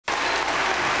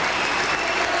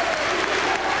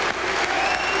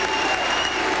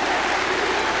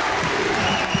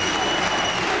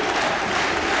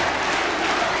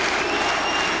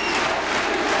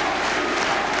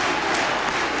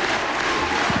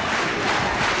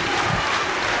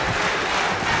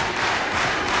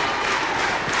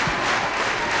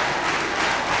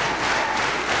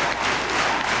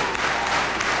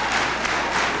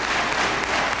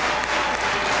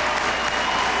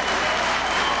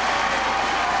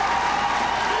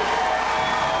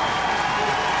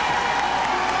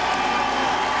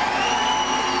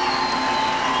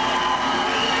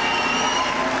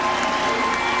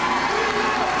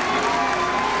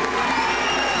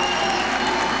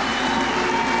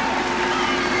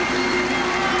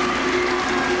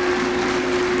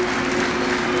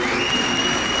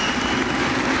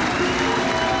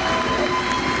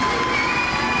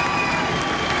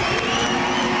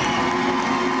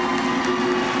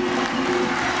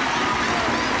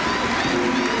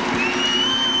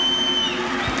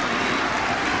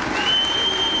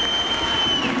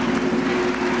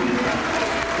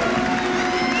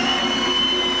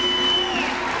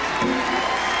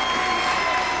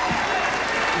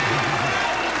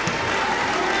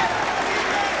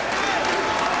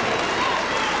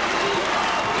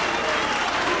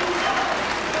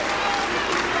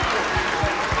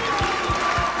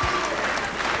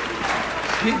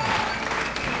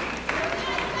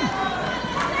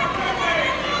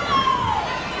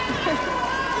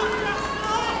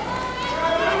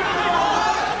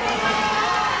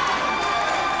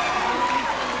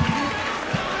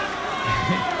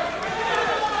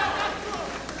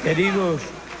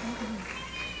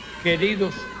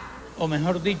Queridos, o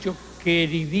mejor dicho,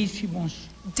 queridísimos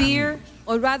dear, amigos.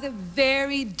 or rather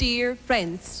very dear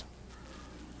friends.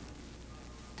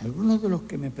 Algunos de los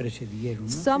que me precedieron, ¿no?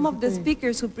 Some of the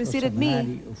speakers who preceded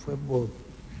me, o fue Bob,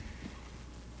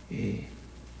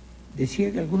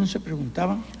 decía que algunos se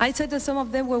preguntaban I said that some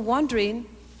of them were wondering,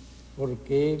 por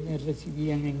qué me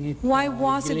recibían en esta why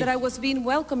was it that I iglesia. was being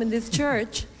welcome in this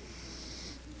church?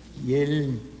 Y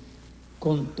él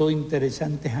contó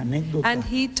interesantes anécdotas And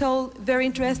he told very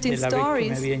interesting de la vez que me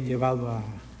stories habían llevado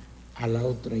a la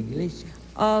otra iglesia.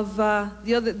 of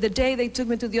the day they took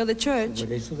me to the other church.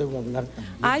 Sobre eso debo hablar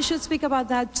también. I should speak about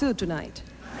that too tonight.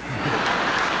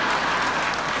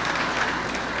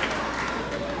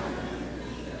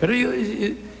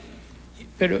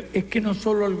 Pero es que no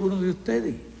solo algunos de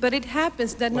ustedes. But it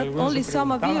happens that not Algunos only se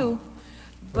some of you,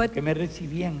 ¿por but qué me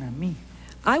recibían a mí?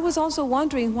 I was also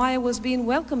wondering why I was being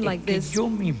welcomed like Es que this. yo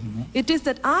mismo, It is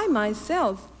that I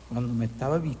myself, cuando me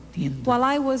estaba vistiendo while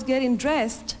I was getting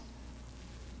dressed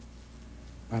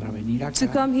para venir to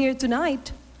acá, come here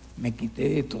tonight, me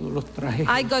quité de todos los trajes.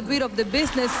 I got rid of the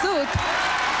business suit.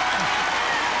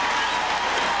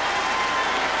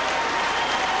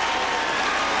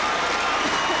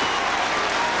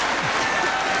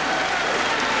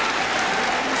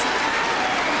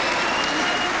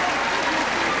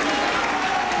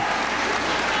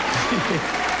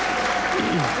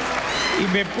 Y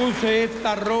me puse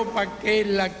esta ropa que es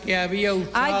la que había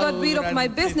usado I got rid of my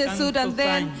durante business suit and tantos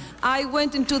then años, I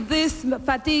went into this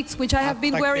fatigues which I have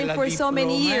been hasta wearing que la for so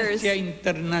many years. diplomacia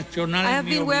internacional I have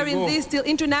me been wearing obligó, this till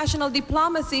international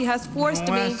diplomacy has forced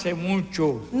no me, hace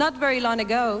mucho, not very long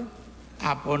ago,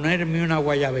 a ponerme una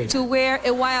guayabera. to wear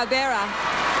a guayabera.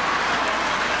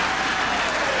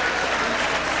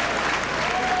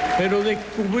 Pero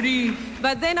descubrí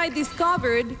But then I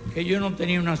discovered que yo no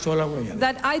tenía una sola guayabera.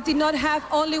 that I did not have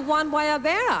only one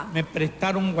guayabera. Me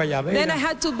prestaron Then I guayabera,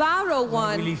 had to borrow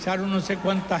one. movilizaron no sé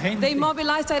cuánta gente. They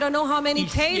mobilized I don't know how many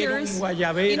Hicieron tailors in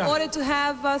guayabera. order to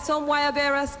have some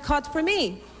guayaberas cut for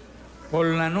me. Por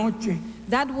la noche,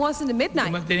 That was in the yo me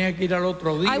midnight. tenía que ir al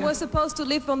otro I día. was supposed to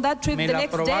leave from that trip Me the la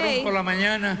next probaron day. por la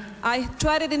mañana I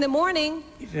tried it in the morning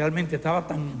y realmente estaba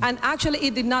tan and actually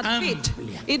it did not fit.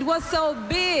 Amplia. It was so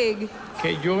big.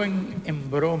 que yo en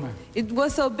broma It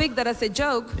was so big that as a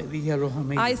joke, le dije a los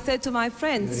amigos, I said to my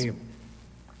friends,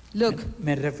 look,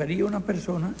 me refería a una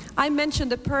persona I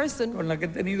mentioned a person con la que he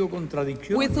tenido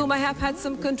contradicciones, with whom I have had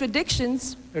some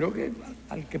contradictions, pero que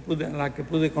a la que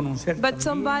pude conocer but también.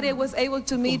 somebody I was able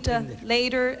to meet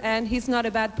later, and he's not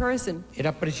a bad person.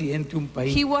 Era presidente de un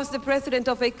país He was the president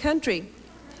of a country,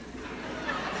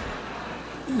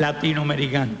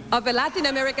 latinoamericano. of a Latin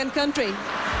American country,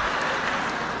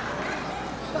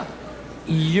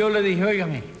 Y yo le dije,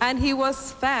 óigame, and he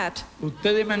was fat.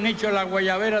 ustedes me han hecho la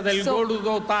guayabera del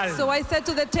gordo tal. So I said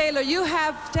to the tailor, you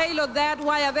have tailored that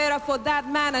guayabera for that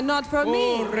man and not for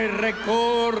me. Corre,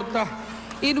 recorta.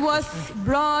 It was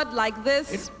broad like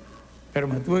this, Pero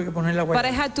me tuve que poner la but I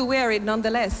guayabera. had to wear it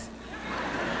nonetheless.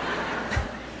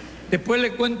 Después le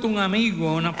cuento a un amigo,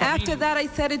 a una After familia that, I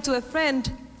said it to a friend,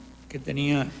 que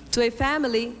tenía to a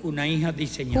family una hija who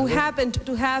diseñadora happened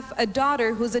to have a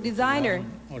daughter who's a designer. en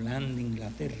Holanda,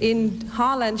 Inglaterra. In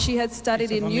Holland, she had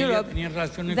studied Esa in familia Europe. tenía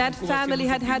relaciones That con Cuba hace family mucho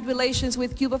had had tiempo. relations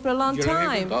with Cuba for a long Yo le había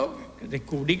time. contado que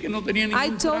descubrí que no tenía I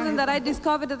ningún told them that I traje.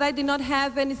 discovered that I did not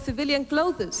have any civilian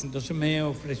clothes. Entonces me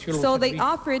ofreció los So they servicios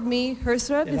offered me her de la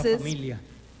services, familia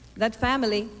that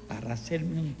family, para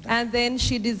hacerme un traje. and then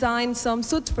she designed some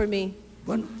suits for me.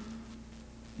 Bueno,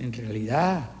 en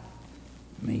realidad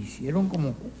me hicieron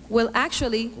como Well,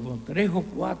 actually, 3 o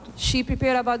 4. she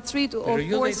prepared about 3 or Pero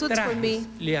yo 4 de suits for me.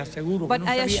 trajes le aseguro que But no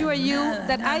I sabía assure you nada,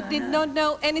 that I did not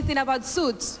know anything about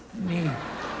suits,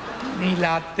 ni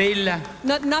la tela,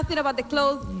 nothing about the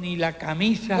clothes ni la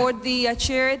camisa, or the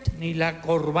shirt ni la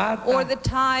corbata, or the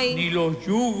tie ni los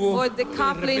yugos. or the De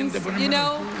couplings, repente ponerme you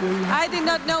know. unos yugos, I did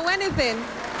not know anything.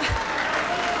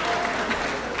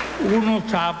 unos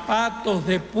zapatos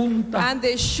de punta. And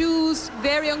the shoes,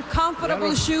 very Ya uncomfortable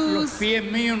los shoes. pies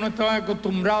míos no estaban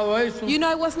acostumbrados a eso. You know,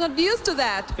 I was not used to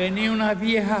that. Tenía unas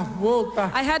viejas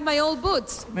botas, I had my old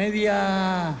boots,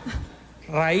 media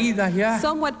raídas ya,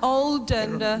 somewhat old,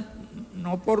 and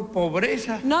no por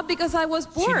pobreza, not because I was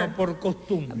sino poor, por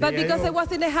costumbre. but Ya because yo I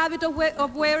was in the habit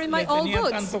of wearing my le old tenía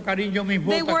boots. tanto cariño a mis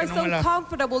They botas were que no so me las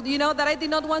comfortable, you know, that I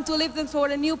did not want to leave them for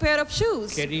a new pair of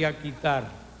shoes. quería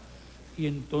quitar. Y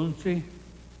entonces,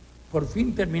 por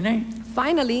fin terminé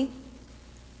Finally,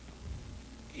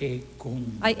 con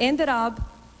I ended up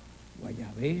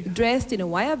guayabera, dressed in a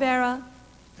guayabera,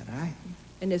 traje,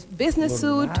 in a business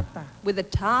suit, corbata, with a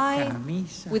tie,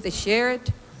 camisa, with a shirt,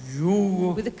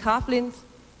 yugos, with the cufflinks,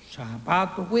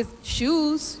 zapatos, with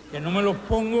shoes. que no me los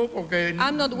pongo porque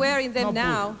I'm not wearing them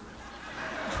now.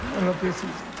 Los pies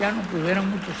ya no pudieran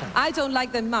muchos años. I don't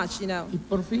like them much, you know. Y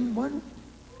por fin, bueno,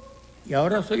 y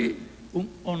ahora soy un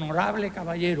honorable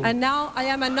caballero. And now I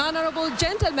am an honorable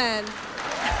gentleman.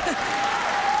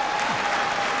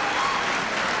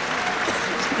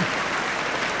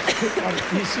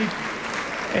 Participo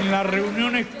en las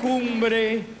reuniones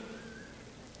cumbre.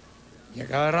 Y a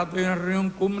cada rato hay una reunión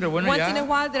cumbre. Bueno, Once ya. in a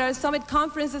while there are summit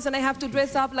conferences and I have to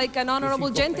dress up like an honorable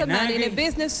gentleman in a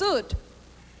business suit.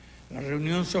 La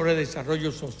reunión sobre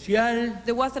desarrollo social.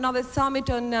 There was another summit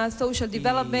on social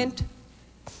development.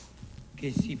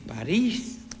 Que si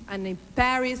París. And in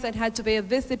Paris I had to pay a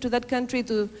visit to that country,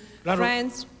 to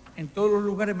France. En todos los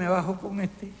lugares me bajo con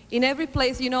este. In every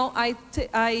place, you know, I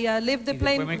leave the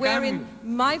plane wearing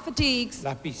my fatigues,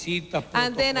 Las visitas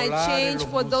and then I change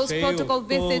for those protocol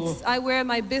visits. Todo. I wear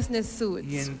my business suits.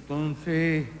 Y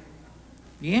entonces,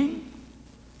 bien,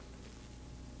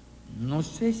 no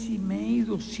sé si me he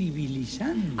ido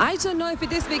civilizando. I don't know if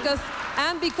it is because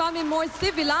I'm becoming more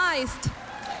civilized.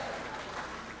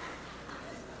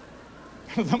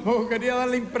 Pero tampoco quería dar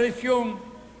la impresión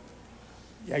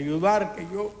de ayudar que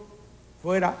yo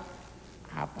fuera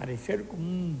a aparecer como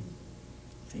un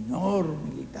señor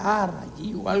militar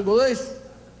allí o algo de eso.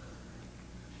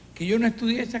 Que yo no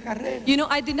estudié esa carrera. You know,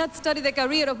 I did not study the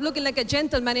career of looking like a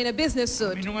gentleman in a business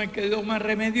A mí suit. no me quedó más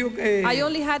remedio que I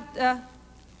only had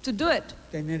to do it.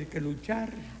 tener que luchar,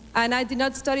 And I did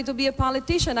not study to be a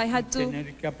politician. I had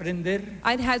tener que aprender.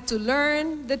 to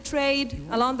learn the trade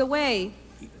along the way.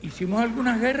 Hicimos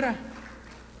algunas guerras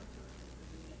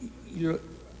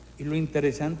y lo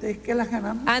interesante es que las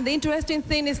ganamos. And the interesting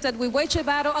thing is that we waged a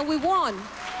battle and we won.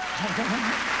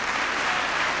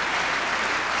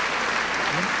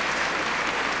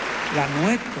 La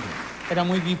nuestra era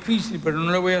muy difícil, pero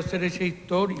no le voy a hacer esa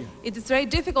historia. It is very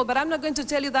difficult, but I'm not going to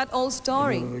tell you that old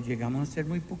story. Pero llegamos a ser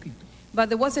muy poquitos. But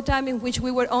there was a time in which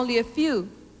we were only a few.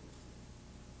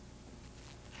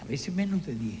 A veces menos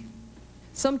de 10.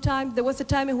 Sometimes there was a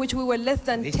time in which we were less A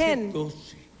than veces 10. 12.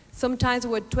 Sometimes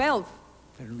we were 12.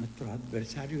 Pero nuestros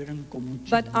adversarios eran como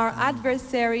But 80. our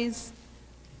adversaries,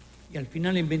 Y al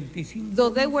final en 25 though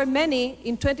there were many,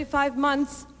 in 25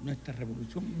 months, nuestra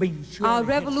revolución venció. our al ejército.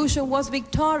 revolution was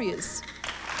victorious.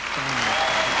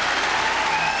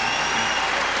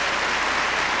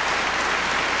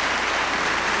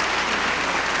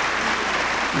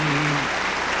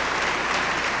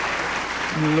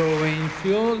 Y lo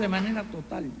venció de manera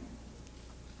total.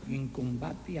 Y en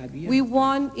combate abierto. We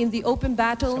won in the open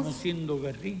Estamos battles. siendo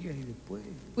guerrillas y después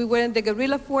We were in the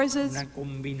guerrilla forces. una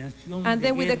combinación And de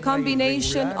then with the guerra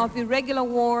combination irregular, of irregular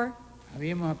war,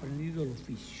 habíamos aprendido el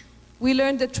oficio. we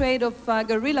learned the trade of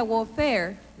guerrilla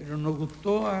warfare. Pero nos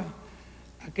gustó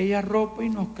aquella ropa y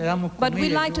nos quedamos con But we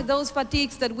ella. liked Yo, those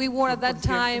fatigues that we wore at por that cierto,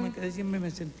 time. me quedé siempre, me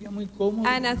sentía muy cómodo.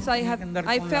 And as no I tenía que andar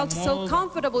con la felt so moda.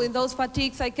 comfortable in those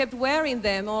fatigues, I kept wearing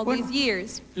them all Bueno, these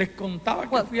years. Les contaba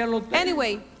que Well, fui al hotel.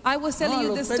 anyway, I was telling No, you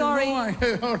al the hotel story.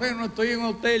 No, ahora no estoy en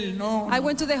hotel, no. I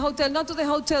went to the hotel, not to the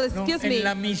hotel, no, excuse en me.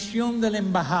 la misión de la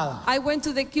embajada. I went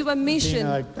to the Cuban Bien mission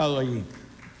adaptado allí.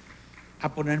 A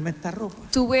ponerme esta ropa.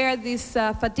 to wear this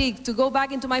fatigue, to go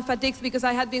back into my fatigues because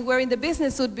I had been wearing the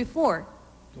business suit before.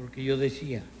 Porque yo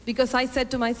decía, Because I said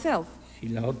to myself, si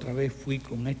la otra vez fui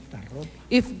con esta ropa,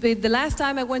 if the last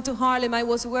time I went to Harlem I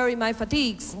was wearing my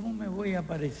fatigues, ¿cómo me voy a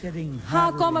aparecer en how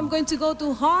come I'm Harlem going to go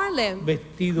to Harlem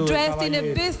vestido de dressed in a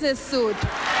caballero? business suit?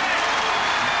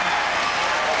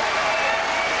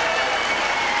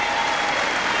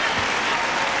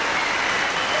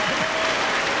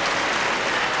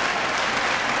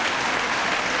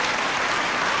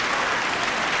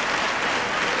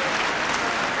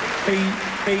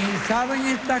 Pensaba en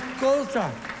estas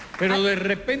cosas, pero de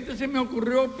repente se me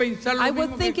ocurrió pensar lo I was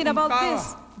mismo que thinking about contaba.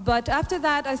 this, but after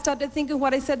that I started thinking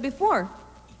what I said before.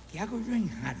 ¿Qué hago yo en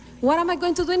Harlem What am I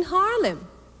going to do in Harlem?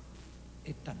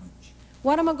 esta noche?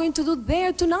 What am I going to do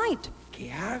there tonight?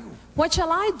 ¿Qué hago? What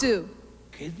shall I do?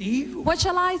 ¿Qué digo? What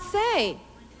shall I say?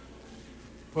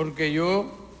 Porque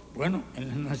yo, bueno, en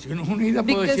las Naciones Unidas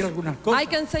puedo decir algunas Because cosas, I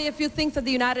can say a few things at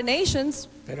the United Nations,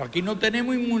 pero aquí no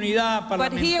tenemos inmunidad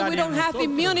but here we parlamentaria don't have nosotros.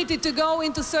 immunity to go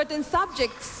into certain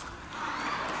subjects.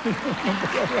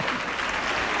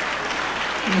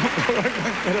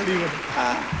 Pero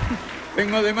libertad.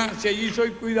 Tengo además, si allí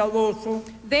soy cuidadoso,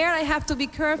 There I have to be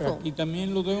pero careful, aquí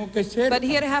también lo tengo que ser. but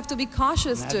here I have to be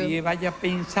cautious Nadie too. vaya a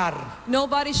pensar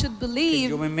Nobody should que yo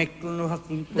believe me mezclo en los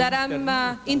asuntos that I'm internos de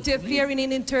Estados Unidos. interfering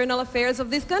in internal affairs of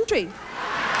this country.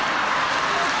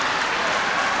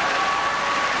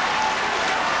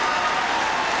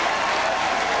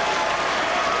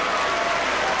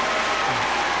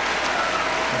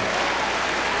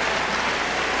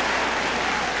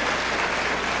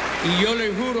 Y yo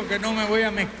les juro que no me voy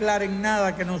a mezclar en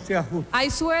nada que no sea justo. I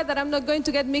swear that I'm not going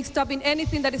to get mixed up in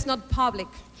anything that is not public.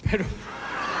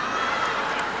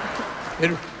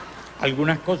 Pero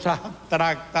algunas cosas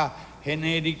abstractas,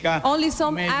 genéricas, Only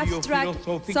some medio abstract,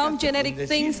 filosóficas some se genetic pueden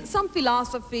things, decir. some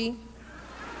philosophy.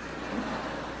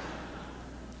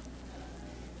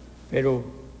 Pero,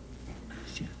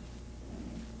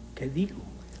 ¿qué digo?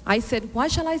 I said,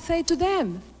 what shall I say to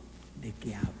them? ¿De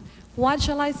qué hablo? What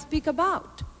shall I speak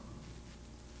about?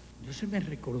 Entonces me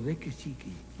recordé que sí,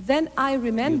 que Then I yo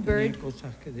remembered tenía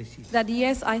cosas que decir. that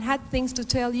yes, I had things to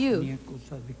tell you. Tenía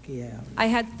cosas de qué hablar. I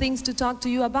had things to talk to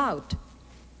you about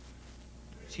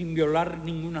Sin violar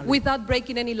ninguna ley. without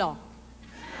breaking any law,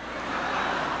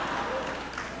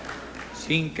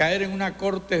 Sin caer en una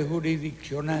corte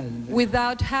jurisdiccional.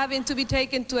 without having to be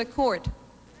taken to a court.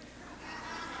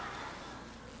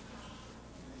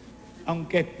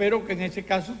 Aunque espero que en ese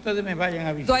caso ustedes me vayan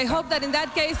a So I visitar. hope that in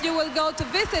that case you will go to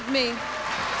visit me.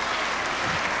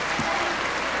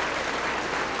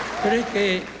 Pero es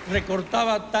que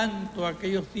recortaba tanto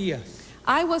aquellos días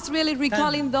I was really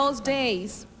recalling those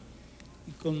days.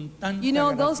 y con tanta You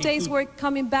know, those days gratitud. were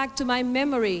coming back to my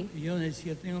memory. Y yo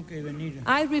decía, tengo que venir.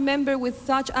 I remember with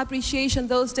such appreciation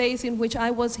those days in which I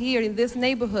was here in this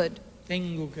neighborhood.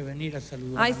 Tengo que venir a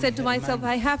saludar. I a said to mis myself,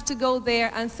 I hermanos have to go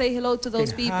there and say hello to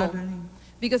those de people. Harlem,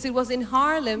 Because it was in y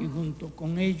Harlem junto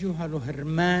con ellos a los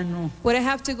hermanos where I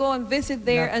have to go and visit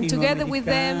there, and together with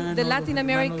them, the Latin los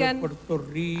hermanos de American, Puerto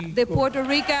Rico, the Puerto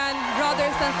Rican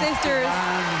brothers and sisters.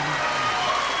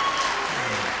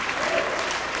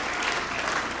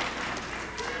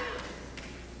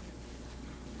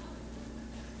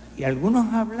 Y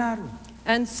algunos hablaron.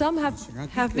 And some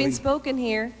have been spoken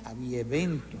here. Había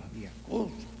eventos, había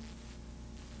cosas.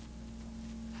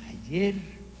 Ayer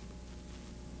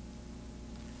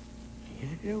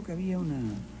creo que había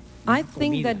una I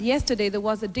think comida. that yesterday there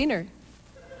was a dinner.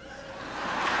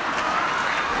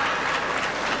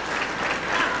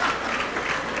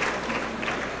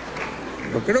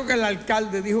 Yo creo que el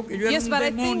alcalde dijo que yo era Yes, un but I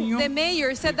demonio. think the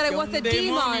mayor said that I que was un a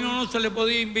demonio demon, no se le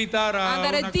podía invitar a and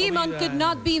that una a demon comida. could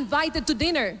not be invited to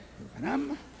dinner.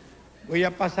 Caramba, voy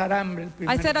a pasar hambre el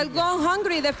primer I said I'll día. go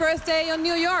hungry the first day on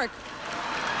New York.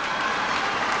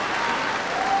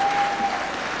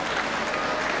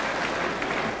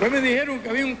 Después me dijeron que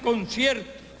había un concierto,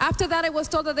 After that, I was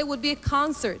told that there would be a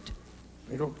concert,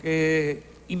 pero que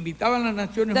invitaban a las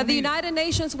Naciones that the Unidas. United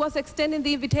Nations was extending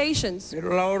the invitations,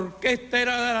 Pero la orquesta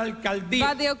era de la alcaldía.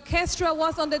 but the orchestra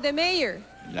was under the mayor.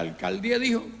 La alcaldía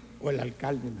dijo, o el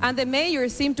alcalde, no, And the mayor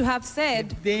seemed to have said,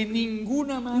 de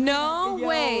ninguna manera No aquella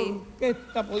way.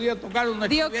 orquesta podía tocar donde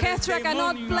the estuviera el orchestra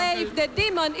cannot demonio play aquel. if the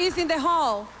demon is in the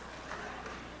hall.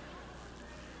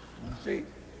 Sí.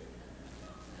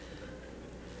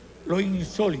 Lo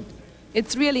insólito.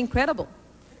 It's really incredible.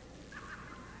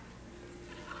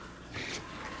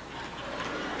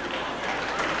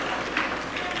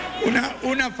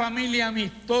 Una familia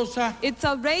amistosa, It's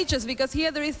outrageous because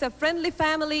here there is a friendly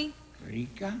family,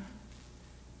 rica,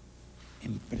 a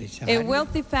empresaria,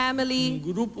 wealthy un family,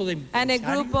 grupo de and a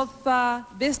empresarios group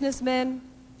of businessmen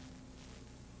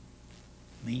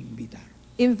me invitaron.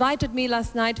 invited me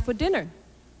last night for dinner.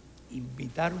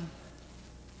 Invitaron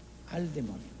al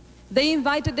demonio. They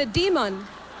invited the demon.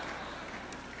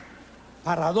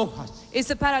 Paradojas.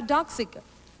 It's a paradoxic,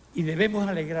 Y debemos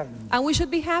alegrarnos, and we should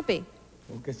be happy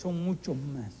porque son muchos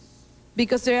más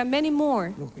because there are many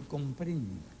more, los que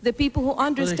comprenden. the people who Todas estas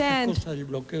understand cosas del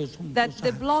bloqueo son that cosas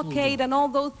the blockade absurdas and all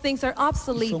those things are y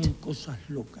obsolete, son cosas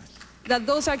locas. that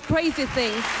those are crazy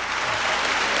things.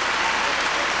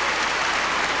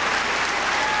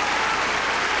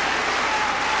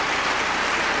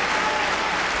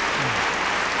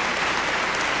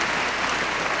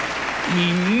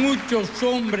 Y muchos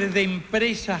hombres de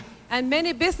empresa And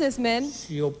many businessmen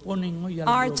se oponen hoy al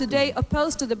are bloqueo today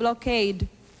opposed to the blockade,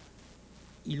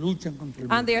 y luchan contra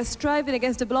el and they bloqueo. are striving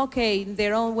against the blockade in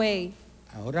their own way.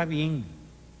 Ahora bien,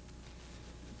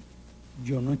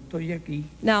 yo no estoy aquí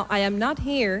Now, I am not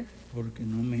here porque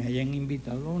no me hayan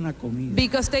invitado a una comida.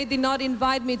 because they did not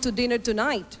invite me to dinner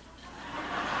tonight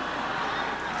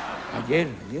Ayer,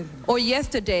 or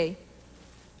yesterday,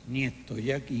 ni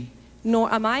estoy aquí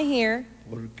nor am I here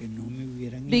porque no me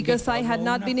hubieran because I invitado had a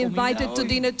not una been comida invited to hoy.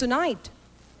 dinner tonight.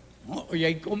 No, hoy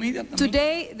hay comida también.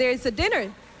 Today, there is a dinner.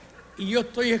 Y yo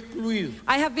estoy excluido.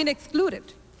 I have been excluded.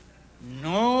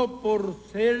 No por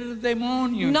ser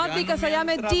demonio. Not ya because no me I am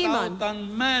han a tratado demon.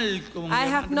 tan mal como I me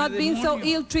have llaman not de been so demonio.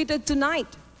 ill-treated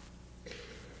tonight.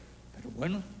 Pero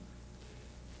bueno,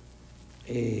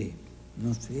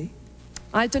 no sé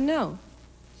I don't know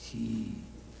si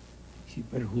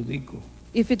perjudico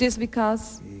If it is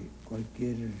because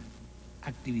cualquier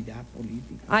actividad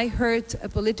política. I heard a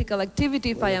political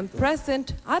activity, if I am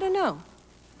present, I don't know.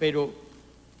 Pero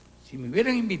si me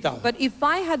hubieran invitado But if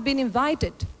I had been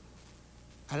invited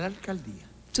a la alcaldía,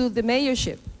 to the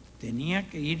mayorship, tenía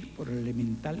que ir por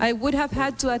elemental. I would have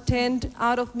had to attend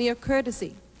out of mere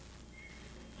courtesy.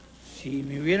 Si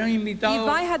me hubieran invitado If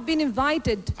I had been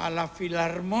invited a la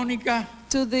filarmónica,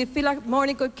 to the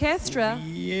Philharmonic Orchestra,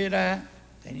 hubiera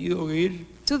tenido que ir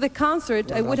to the concert,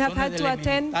 por I would have razones had de to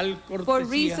attend elemental for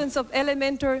cortesía reasons of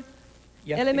elementary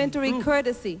y hasta incluso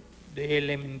courtesy de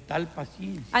elemental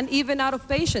paciencia. and even out of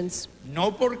patience.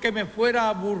 No porque me fuera a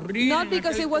aburrir Not en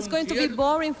because aquel it was going to be concierto.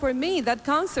 boring for me, that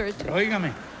concert. Pero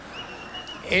óigame,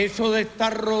 eso de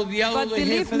estar rodeado But de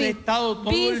believe jefes de me, Estado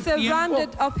todo being el tiempo surrounded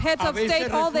of heads a of veces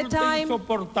state all the resulta time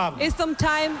insoportable. is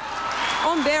sometimes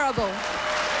unbearable.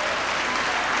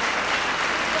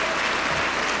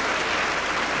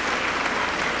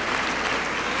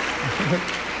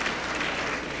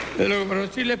 Pero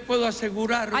sí les puedo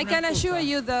asegurar I una can assure cosa,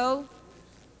 you, though,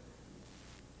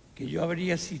 que yo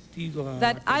habría asistido a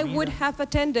that la I would comida have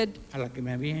attended a la que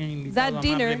me habían invitado that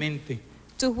dinner amablemente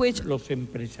to which los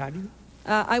empresarios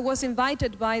I was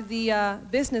invited by the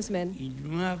businessmen. y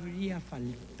no habría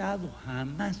faltado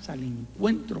jamás al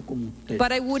encuentro con ustedes.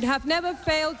 But I would have never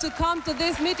failed to come to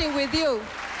this meeting with you.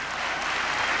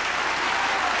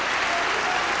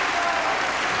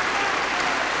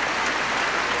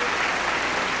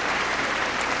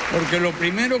 Porque lo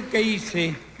primero que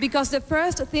hice Because the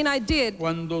first thing I did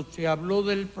cuando se habló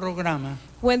del programa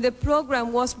when the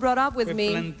program was brought up with fue me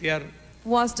plantear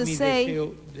was to mi say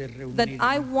deseo de that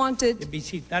I reunirme, de wanted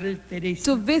visitar el Teresa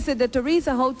to visit the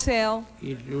Teresa Hotel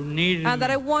y reunirme and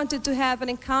that I wanted to have an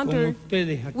con encounter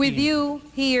ustedes aquí. with you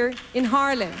here in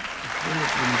Harlem. Fue lo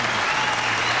primero.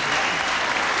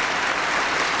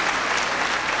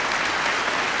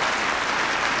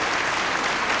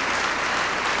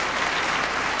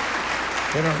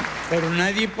 Pero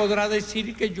nadie podrá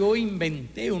decir que yo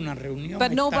inventé una reunión.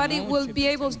 But esta nobody noche, will be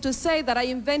able to say that I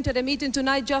invented a meeting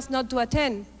tonight just not to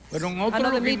attend Fueron otros another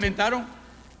los que meeting. inventaron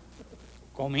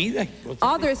comida y cosas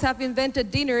Others have invented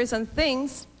dinners and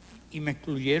things, y me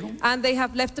excluyeron. and they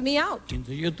have left me out. Y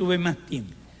entonces yo tuve más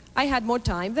tiempo. I had more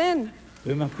time then.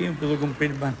 Tuve más tiempo, pude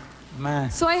cumplir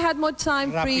más So I had more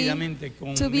time free rápidamente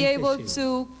con to be mis able deseos.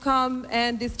 to come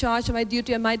and discharge my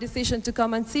duty and my decision to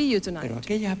come and see you Pero tonight.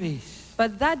 aquella vez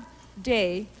But that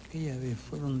day,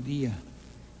 fueron días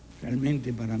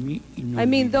realmente para mí I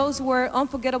mean, inolvidables. those were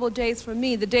unforgettable days for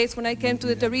me, the days when I came to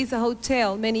the Teresa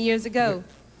Hotel many years ago.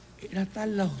 Era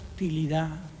tal la hostilidad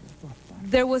por todas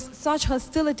partes. There was such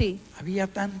hostility. Había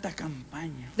tanta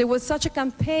campaña There was such a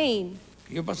campaign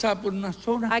que yo pasaba por una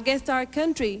zona against our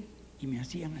country y me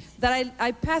hacían así. that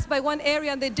I passed by one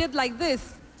area and they did like this.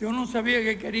 Yo no sabía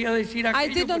qué quería decir aquello. I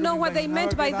did not pero know me what they imaginaba meant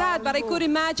que by era that, but I algo could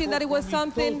imagine that it was poco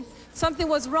amistoso. something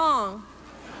was wrong.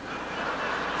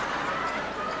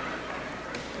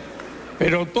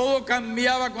 Pero todo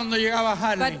cambiaba cuando llegaba a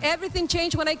Harlem. But everything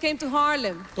changed when I came to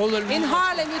Harlem. Todo el In mundo-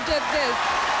 Harlem, you did this.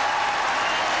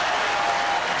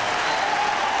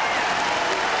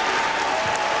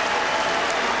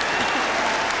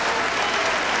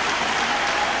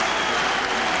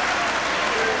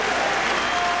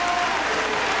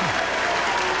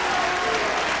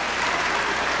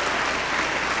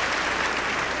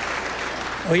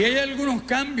 Hoy hay algunos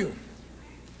cambios,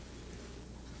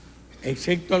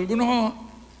 excepto algunos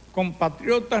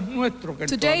compatriotas nuestros que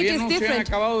Today it todavía is no se han different,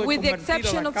 acabado de with the convertir a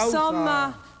exception la of some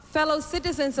causa. fellow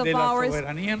citizens of de la ours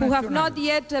soberanía who have nacional. not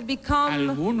yet become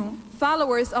Algunos,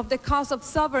 followers of the cause of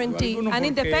sovereignty algunos and porque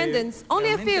independence. Only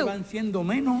a realmente few. van siendo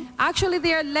menos. Actually,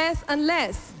 they are less and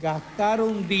less.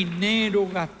 Gastaron dinero,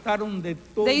 gastaron de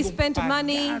todo, They spent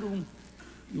money. pagaron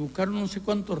y buscaron no sé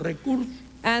cuántos recursos.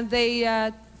 And they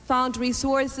found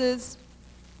resources.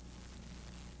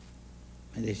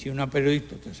 Me decía una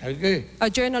periodista, ¿usted sabe qué? A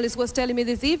journalist was telling me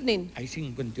this evening, Hay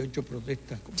 58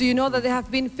 protestas. do you know that there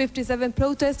have been 57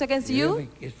 protests against you? Dígame,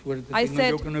 qué suerte I tengo said,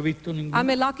 yo que no he visto ninguna. I'm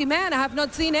a lucky man, I have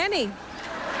not seen any.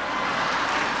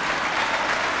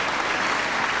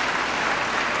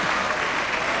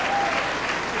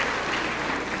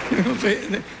 Yo no sé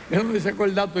de dónde sacó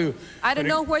el dato. Yo, I don't pero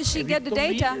know where she he get the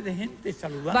visto data, miles de gente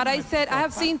saludando But I a said, I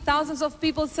have papá. seen thousands of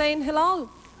people saying hello.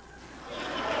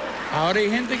 Ahora hay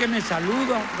gente que me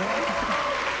saluda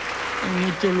en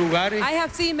muchos lugares. I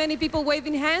have seen many people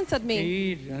waving hands at me.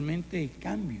 Sí, realmente hay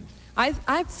cambios.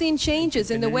 I've seen changes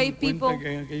in the Tener way en cuenta people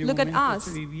que en aquellos look at momentos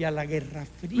us. se vivía la Guerra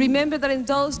Fría. Remember that in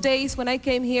those days when I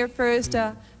came here first,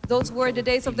 those were the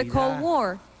days of the Cold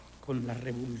War. con la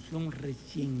revolución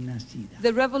recién nacida.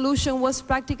 The revolution was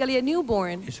practically a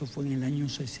newborn. Eso fue en el año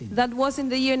 60. That was in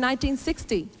the year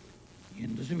 1960. Y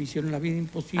entonces me hicieron la vida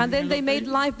imposible. And then en el they made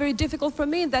hotel. life very difficult for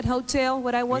me in that hotel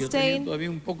where I was Yo tenía staying. todavía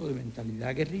un poco de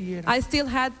mentalidad guerrillera. I still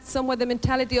had somewhat the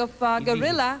mentality of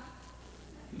guerrilla.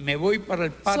 Me voy para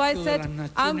el So I patio de said, las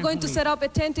Naciones I'm going to Unidas, set up a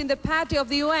tent in the patio of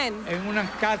the UN. en una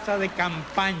casa de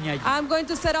campaña allí. I'm going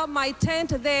to set up my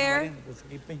tent there. Bueno, pues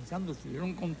seguí pensando, si hubiera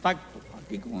un contacto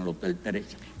aquí con el Hotel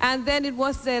Teresa. And then it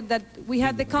was said that we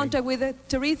had the contact with the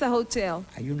Teresa Hotel.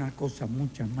 Hay una cosa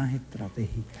mucho más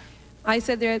estratégica. I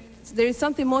said there is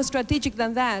something more strategic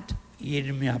than that.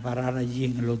 Irme a parar allí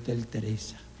en el Hotel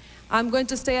Teresa. I'm going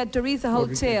to stay at Teresa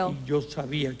Porque Hotel. aquí yo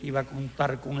sabía que iba a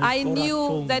contar con el I knew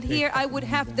corazón that de here esta I would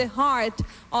have the comunidad. heart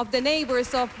of the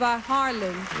neighbors of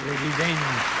Harlem. Era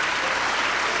evidente.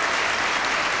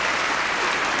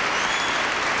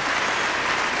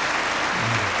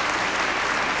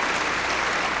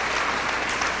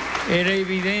 Era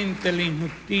evidente la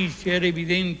injusticia, era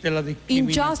evidente la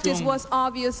Injustice discriminación. was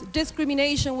obvious,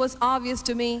 discrimination was obvious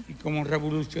to me. Y como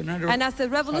revolucionario, And as a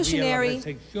revolutionary, sabía la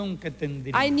recepción que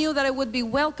tendría. I knew that I would be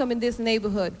welcome in this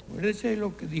neighborhood. Acuérdese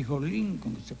lo que dijo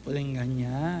Lincoln, que se puede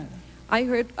engañar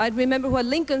I remember what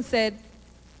Lincoln said,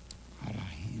 a la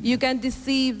gente, you can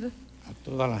deceive a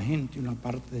toda la gente una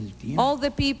parte del tiempo, all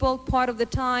the people part of the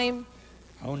time,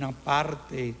 a una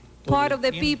parte todo part el of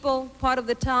the tiempo, people part of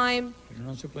the time, pero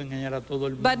no se puede engañar a todo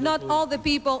el mundo. but not todo el all the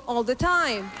people all the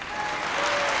time.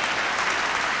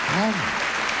 Claro.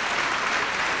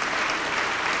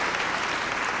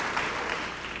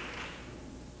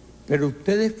 Pero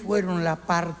ustedes fueron la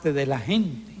parte de la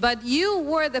gente But you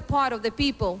were the part of the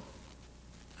people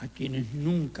a quienes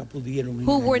nunca pudieron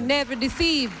who were engañar. never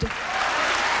deceived.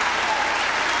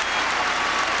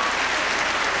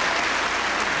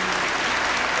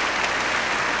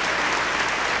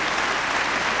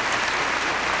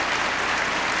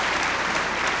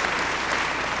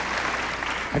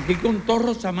 Aquí contó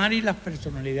Rosamari las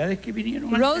personalidades que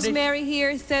vinieron al Rosemary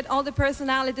here said all the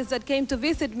personalities that came to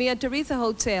visit me at Teresa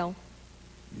Hotel.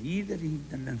 Teresa, líderes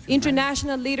internacionales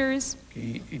International leaders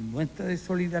que en muestra de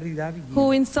solidaridad who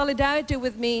vinieron. in solidarity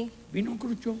with me, Vino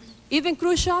Khrushchev, even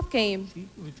Khrushchev came. sí,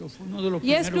 Khrushchev fue uno de los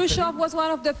Yes, primeros que Khrushchev vino. was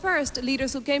one of the first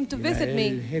leaders who came to Era visit el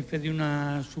me. jefe de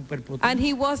una superpotencia. And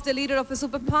he was the leader of a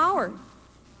superpower.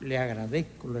 Le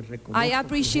agradezco, le reconozco. I su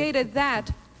appreciated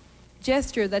that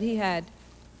gesture that he had.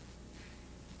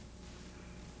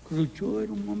 Khrushchev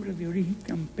era un hombre de origen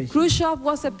campesino, Khrushchev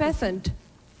was a peasant.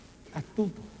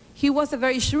 astuto, He was a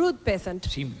very shrewd peasant.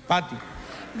 simpático,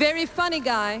 Very funny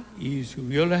guy. y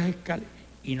subió las escaleras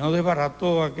y no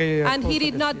desbarató aquella And cosa he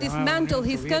did que not se llamaba dismantle Unión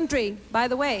his Soviética. country, by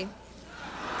the way.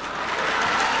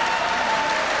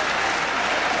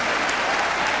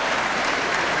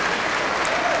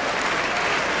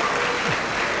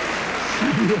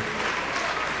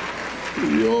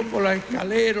 Subió por las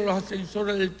escaleras, los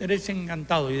ascensores del Teresa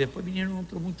encantado, y después vinieron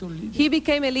otros muchos líderes. He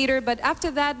became a leader, but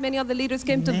after that, many of the leaders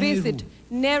came to Nehru. visit.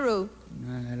 Nehru,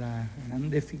 Una de las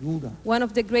grandes figuras one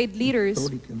of the great leaders,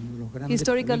 históricas, uno de los grandes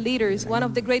historical políticos leaders, de la one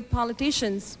of the India. great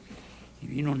politicians, Y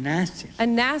vino Nasser,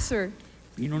 and Nasser,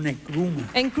 vino Nkrumah,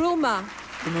 and Nkrumah.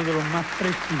 uno de los más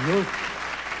prestigiosos.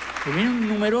 Que vinieron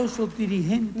numerosos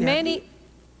dirigentes Many, aquí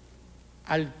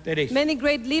al Teresa. many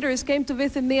great leaders came to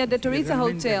visit me at the Y Teresa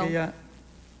realmente Hotel. aquella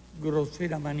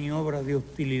grosera maniobra de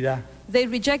hostilidad. They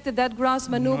rejected that gross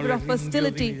maneuver No of le rindió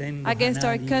hostility dividendos a against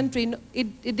our nadie. country. No,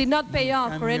 It did not pay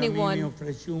off for En cambio, a mí me anyone.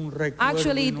 ofreció un recuerdo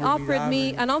Actually, it offered me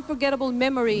inolvidable, an unforgettable un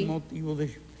memory motivo de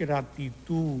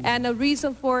gratitud and a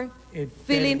reason for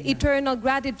feeling eterna eternal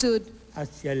gratitude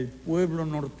hacia el pueblo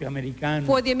norteamericano,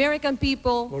 for the American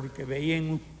people, porque veía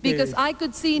en because ustedes I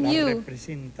could see in la you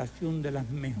representación de las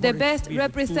mejores the best virtudes, de las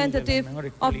representative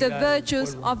mejores of the cualidades del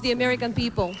virtues pueblo of the American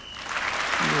people.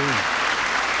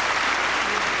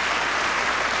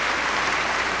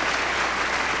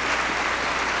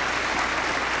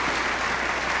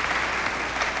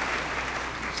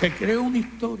 Se creó una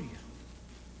historia.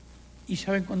 ¿Y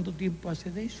saben cuánto tiempo hace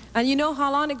de eso? And you know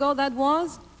how long ago that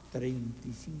was?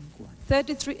 35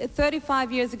 años.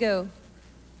 35 years ago.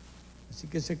 Así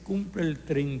que se cumple el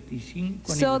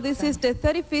 35 So this is aniversario the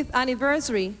 35th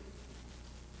anniversary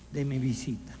de mi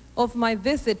visita. of my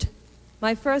visit,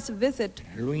 my first visit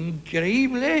Lo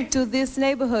increíble to this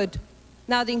neighborhood.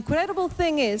 Now the incredible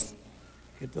thing is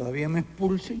que todavía me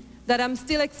expulsen. that I'm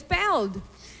still expelled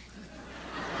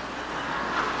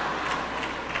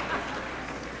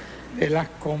De las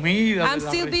comidas, I'm de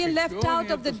las still being left recepciones,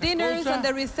 out of the de todas esas dinners and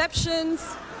the cosas, receptions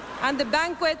and the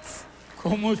banquets,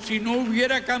 como si no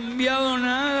hubiera cambiado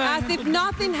nada. as if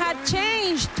nothing had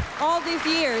changed all these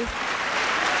years.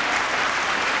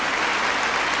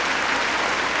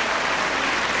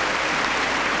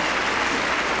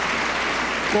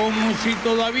 Como si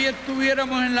todavía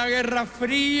estuviéramos en la Guerra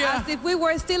Fría. As if we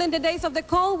were still in the days of the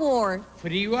Cold War.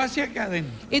 Frío hacia acá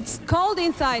adentro. It's cold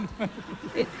inside,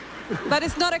 but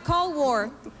it's not a Cold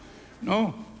War.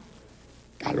 No,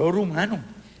 calor humano.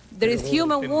 There is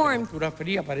human warmth. Temperatura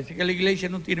fría. Parece que la iglesia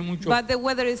no tiene mucho. But the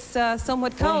weather is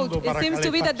somewhat cold. It seems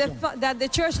to be that the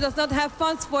church does not have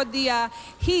funds for the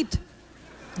heat.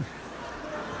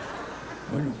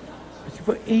 Bueno,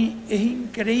 es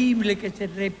increíble que se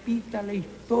repita la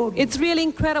historia. It's really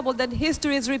incredible that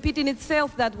history is repeating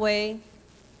itself that way.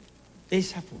 De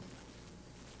esa forma.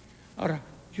 Ahora,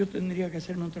 yo tendría que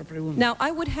hacerme otra pregunta. Now, I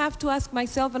would have to ask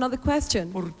myself another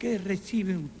question. ¿Por qué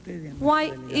reciben ustedes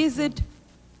Why is it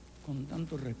con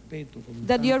tanto respeto, con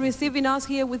that you're tanto, receiving us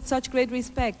here with such great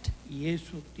respect? y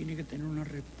eso tiene que tener una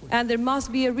respuesta? And there must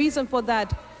be a reason for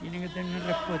that. Tiene que tener una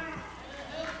respuesta.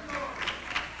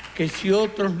 Que si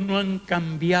otros no han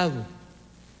cambiado,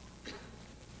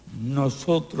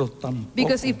 nosotros tampoco.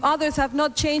 Because if others have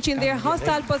not changed in their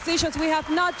hostile positions, we have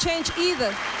not changed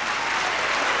either.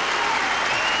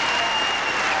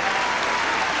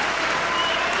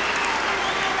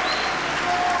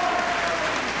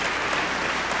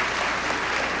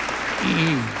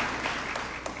 Y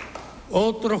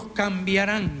otros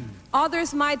cambiarán.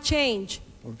 Others might change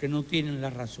Porque no tienen la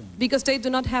razón. because they do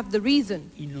not have the reason.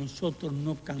 Y nosotros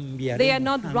no cambiaremos. They are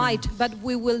not jamás, right, but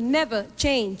we will never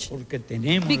change porque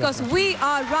tenemos because la razón. we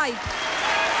are right.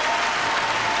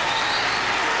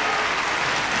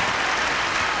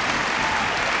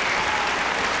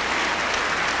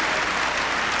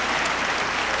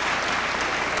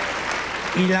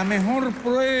 Y la mejor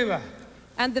prueba,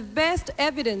 And the best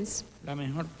evidence, la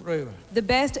mejor prueba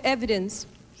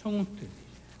son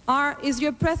ustedes. is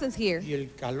your presence here. Y el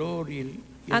calor y el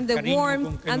And the cariño warmth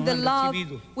con que and nos the han love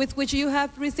recibido with which you have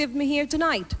received me here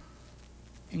tonight.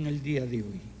 en el día de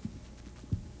hoy.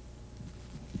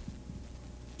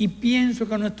 Y pienso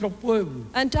que nuestro pueblo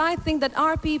And I think that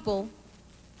our people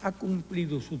ha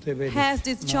cumplido sus deberes has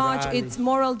discharged morales, its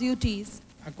moral duties.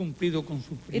 ha cumplido con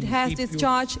sus It has principios,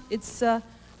 discharged its,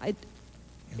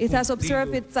 it has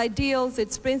observed its ideals,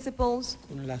 its principles,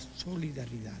 con la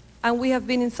solidaridad. and we have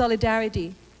been in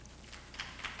solidarity.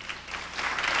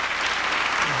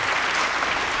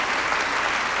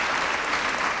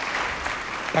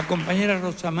 La compañera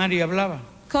Rosamari hablaba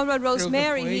Comrade Creo que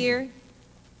Rosemary fue ella. here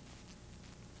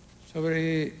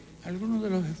sobre algunos de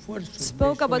los esfuerzos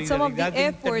spoke de about some of the solidaridad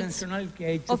efforts internacional que ha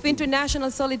hecho of Cuba.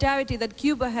 international solidarity that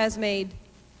Cuba has made.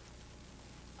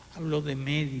 Habló de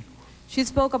médicos, She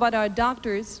spoke about our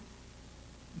doctors.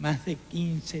 más de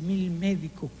 15,000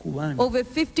 médicos cubanos Over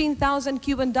 15,000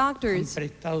 Cuban han doctors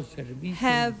prestado servicios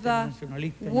have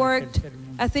internacionalistas en el worked tercer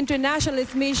mundo. as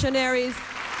internationalist missionaries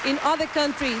in other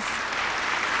countries.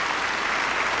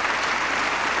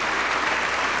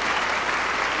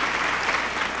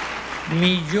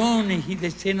 Millones y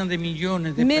decenas de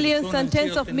millones de Millions personas and han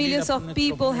tens sido of millions atendidas of por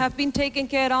people nuestros have been taken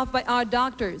care of by our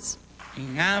doctors. médicos.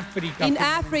 En África, In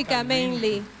Africa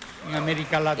mainly, en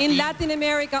América Latina, in Latin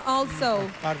America also, en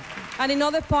partes. and in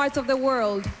other parts of the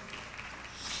world.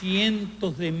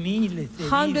 Cientos de miles de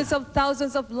Hundreds vidas of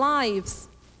thousands of lives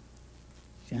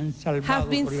se han salvado have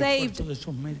been por el saved esfuerzo de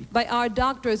esos médicos. by our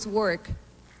doctors' work.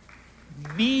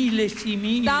 Miles y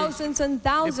miles Thousands and de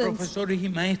thousands profesores y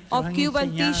maestros of han Cuban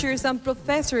enseñado, teachers and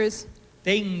professors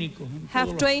técnicos en have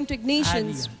todas trained las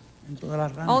technicians. áreas, en todas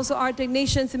las ramas. Also, our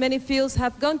technicians in many fields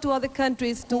have gone to other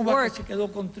countries to Cuba work. que se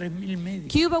quedó con 3,000 médicos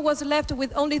Cuba was left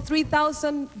with only 3,000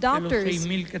 de los doctors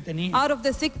 6,000 que tenía out of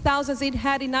the 6,000 it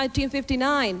had in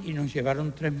 1959. y nos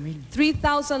llevaron 3,000.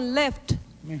 3,000 left.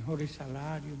 Mejores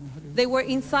salarios, mejores. They were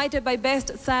incited by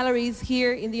best salaries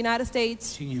here in the United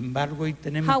States. Sin embargo, hoy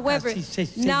tenemos However, casi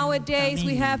 60,000. nowadays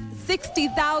we have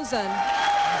 60,000.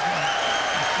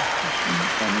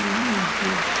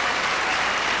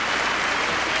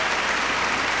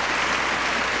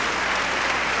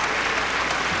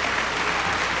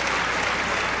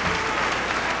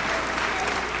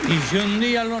 Y si un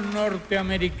día los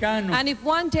norteamericanos And if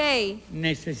one day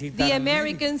necesitan the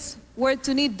Americans were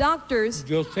to need doctors,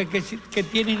 yo sé que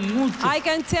tienen mucho, I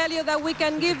can tell you that we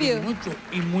can give you. mucho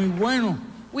y muy bueno,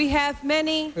 We have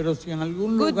many. pero si en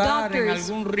algún Good lugar, en doctors.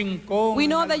 algún rincón, We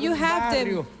know en that you algún have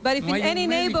barrio, them, but if no in hay un any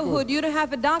médico, neighborhood you don't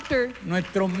have a doctor,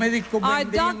 nuestros médicos our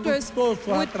vendrían doctors gustosos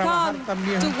a would trabajar come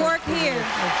también to junto work con here. los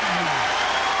Estados Unidos.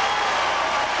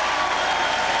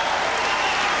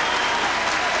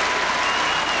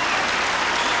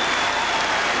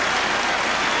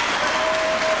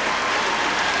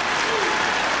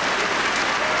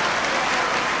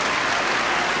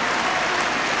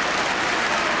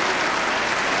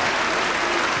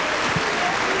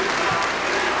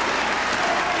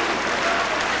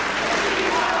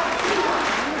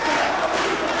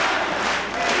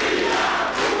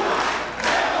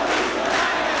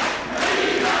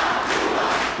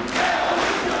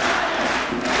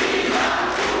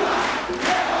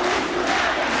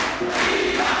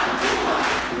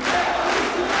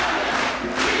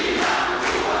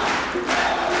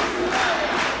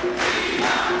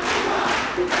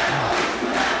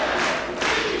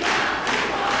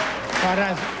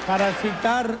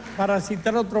 Para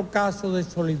citar otro caso de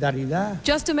solidaridad,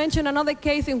 Just to mention another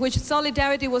case in which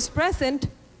solidarity was present,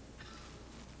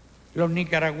 los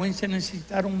nicaragüenses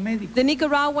necesitaron médicos. the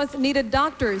Nicaraguans needed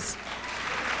doctors.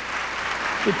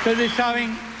 Ustedes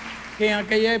saben que en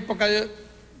aquella época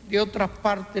de otras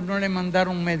partes no le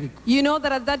mandaron médicos. You know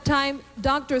that at that time,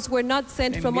 doctors were not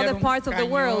sent from other parts of the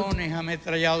world. Cañones,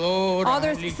 ametralladoras,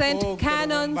 Others sent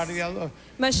cannons,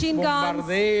 machine guns,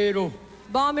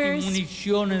 bombers, y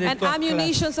municiones de and todas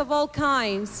ammunitions of all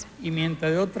kinds. Y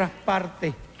mientras de otras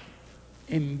partes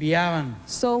enviaban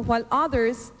So while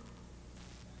others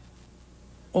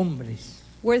hombres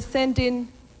were sent in,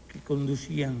 que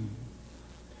conducían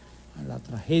a la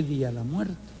tragedia, a la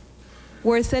muerte,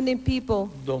 were sending people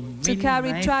to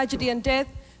carry maestros tragedy and death,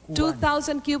 cubanos,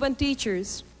 2,000 Cuban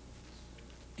teachers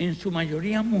en su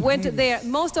mayoría went mujeres. there,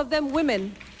 most of them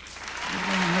women.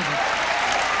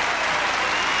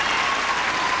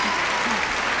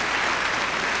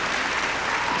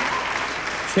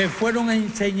 Se fueron a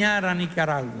enseñar a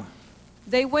Nicaragua,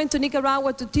 They went to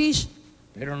Nicaragua to teach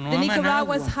pero no the a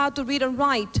Nicaraguans Managua, how to read and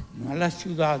write. no a las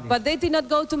ciudades, But they did not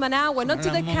go to Managua, not a to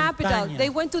the las capital. montañas. They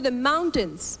went to the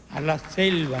mountains. a las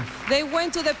selvas, They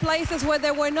went to the places where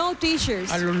there were no teachers.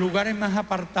 a los lugares más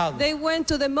apartados. They went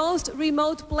to the most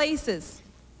remote places.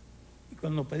 Y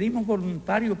cuando pedimos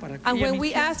voluntarios para And aquella when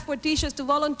we misión, asked for teachers to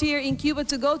volunteer in Cuba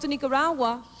to go to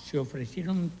Nicaragua, se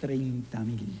ofrecieron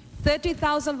 30,000.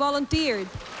 30,000 volunteered.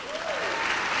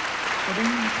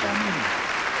 30,000.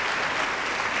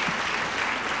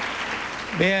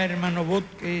 Vea, hermano Bot,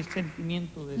 qué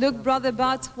sentimiento de Look, Brother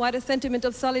Butts, what a sentiment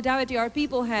of solidarity our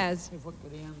people has. se fue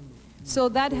creando. So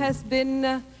that has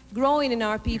been growing in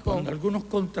our people. Cuando algunos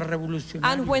contrarrevolucionarios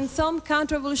And when some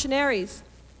counter-revolutionaries,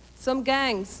 some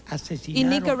gangs in asesinaron a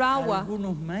Nicaragua,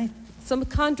 algunos maestros, some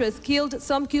countries killed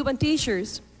some Cuban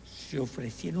teachers, se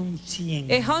ofrecieron 100,000.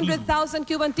 100,000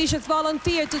 Cuban teachers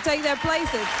volunteered to take their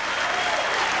places.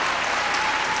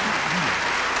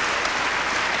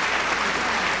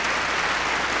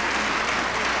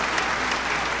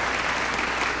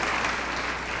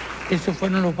 Esos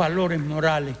fueron los valores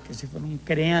morales que se fueron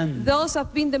creando. Those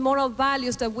have been the moral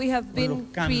values that we have Con been los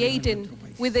cambios en creating nuestro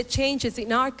país. with the changes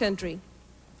in our country.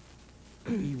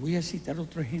 Y voy a citar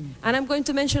otro ejemplo. And I'm going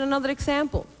to mention another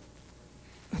example.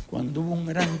 Cuando hubo un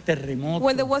gran terremoto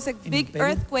When there was a en big Perú,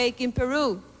 earthquake in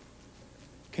Peru,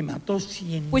 que mató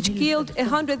 100,000 which killed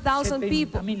personas, 100,000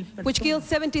 people, 70,000 which killed personas,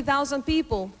 70,000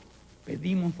 people,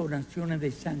 pedimos donaciones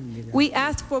de sangre. we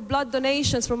asked for blood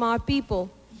donations from our people.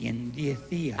 Y en 10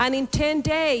 días And in 10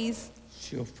 days,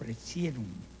 se ofrecieron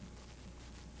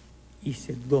y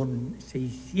se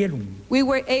hicieron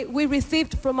we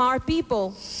received from our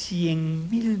people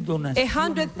 100,000 donaciones de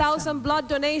 100,000 sangre. blood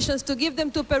donations to give them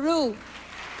to Peru.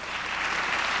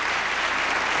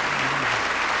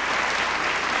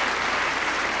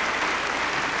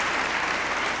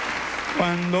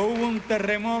 Cuando hubo un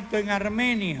terremoto en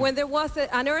Armenia, When there was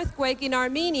an earthquake in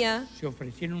Armenia, se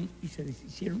ofrecieron y se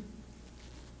hicieron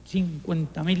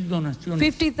 50,000 donaciones.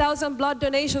 50,000 blood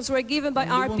donations were given by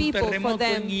Cuando our hubo un people for terremoto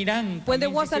them. en Irán, When there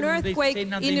también was se an hicieron earthquake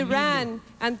decenas de in miles Iran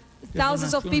and de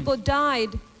thousands of donaciones. people died,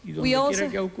 Y donde we quiera also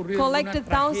que ha ocurrido collected alguna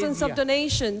thousands of tragedia,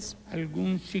 donations.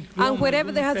 algún ciclón, And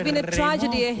wherever there has algún been a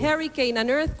tragedy, a terremoto, hurricane, an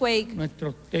earthquake,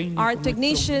 nuestros técnicos, our nuestros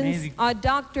technicians, médicos, our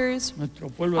doctors, nuestro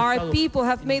pueblo ha our estado people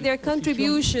have en made their disposición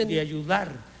contribution de ayudar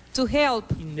to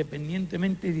help,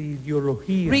 independientemente de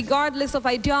ideologías, regardless of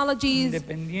ideologies,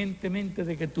 independientemente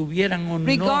de que tuvieran o no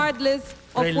regardless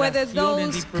of whether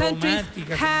relaciones those countries diplomáticas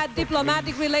con had nuestro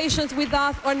diplomatic país. relations with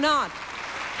us or not.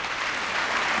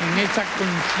 En esa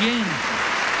conciencia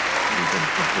de que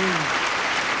nuestro pueblo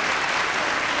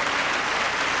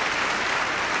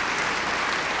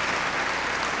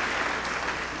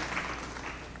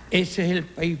ese es el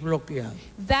país bloqueado.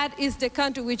 That is the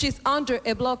country which is under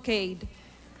a blockade.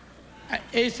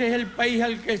 Ese es el país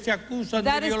al que se acusan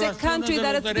That de is the violaciones country de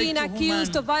that los is being derechos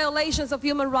accused of humanos. violations of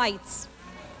human rights.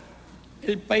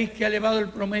 El país que ha elevado el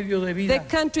promedio de The vida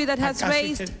country that a has casi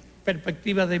raised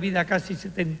perspectiva de vida a casi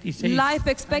 76. life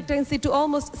expectancy to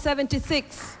almost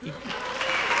 76.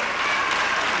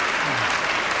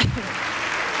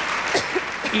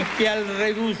 Y que al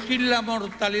reducir la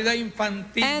mortalidad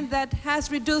infantil And that has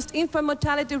reduced infant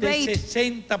mortality de rate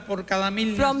 60 por cada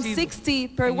 1,000 from nacidos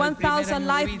 60 per en el primer 1,000 año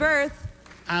de live vida birth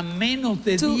a menos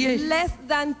de to 10 less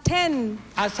than 10.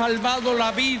 ha salvado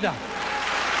la vida.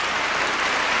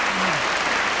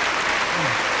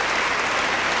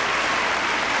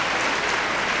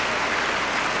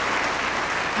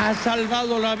 Ha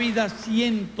salvado la vida a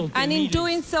cientos de And in miles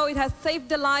doing so, it has saved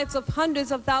the lives of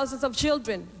hundreds of thousands of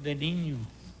children de niños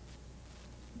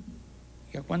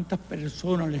 ¿Y a cuántas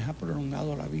personas les ha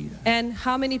prolongado la vida? And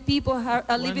how many people are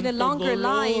living a longer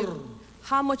life?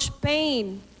 How much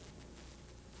pain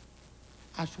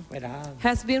Ha superado.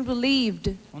 has been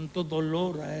relieved? Cuánto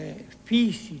dolor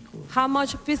físico. How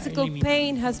much physical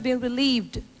pain has been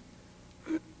relieved?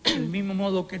 Del mismo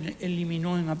modo que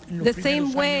eliminó en los The primeros same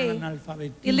años way el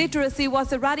analfabetismo. illiteracy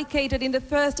was eradicated in the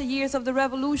first years of the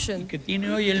revolution. Que tiene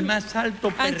hoy el más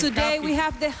alto per And today we cápita.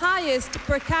 have the highest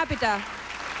per capita,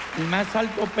 El más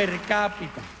alto per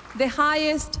cápita. the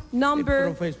highest number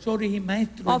Profesores y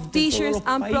maestros of de teachers todos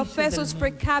los and países del professors per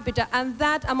mundo. capita, and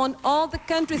that among all the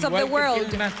countries of Igual the que world.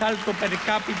 tiene el más alto per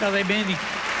cápita de médicos.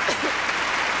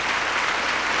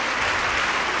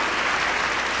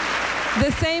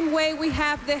 The same way we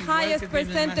have the Igual highest que tiene el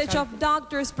más percentage of alto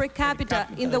doctors per capita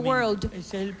in de the médicos. world. Ese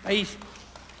es el país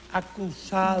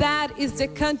acusado. That is the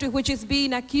country which is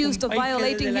being accused of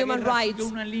violating human rights.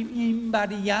 Una línea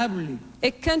invariable.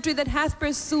 A country that has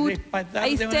pursued Respetar a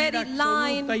de steady manera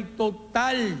line absoluta y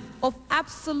total of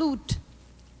absolute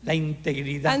la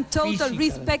integridad and total física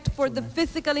respect de for las the personas.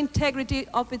 physical integrity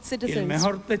of its Y el citizens.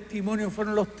 mejor testimonio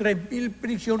fueron los 3,000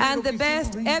 prisioneros And the que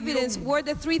best hicimos en evidence León. were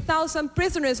the 3,000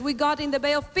 prisoners we got in the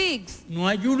Bay of Pigs. No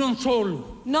hay uno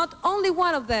solo Not only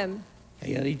one of them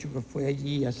que haya dicho que fue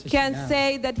allí can asesinado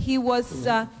say that he was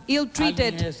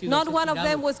ill-treated. Alguien haya sido Not one of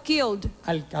them asesinado was killed.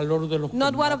 al calor de los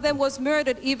Not one of combates, them was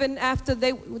murdered even after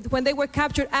when they were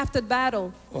captured after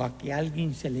battle. o a que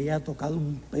alguien se le haya tocado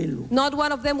un pelo. Not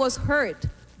one of them was hurt.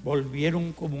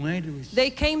 Volvieron como héroes. They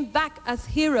came back as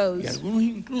Y heroes. algunos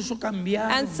incluso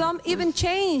cambiaron. And some even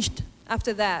changed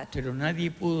after that. Pero nadie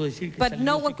pudo decir que But salieron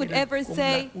no one could siquiera ever con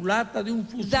say la culata de un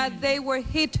fusil. That they were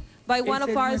hit by one Ese of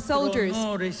es our nuestro soldiers.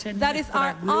 honor, esa es That is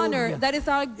our nuestra honor. gloria, That is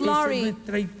our esa es glory.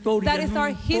 nuestra historia, That is no our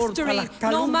importa history. las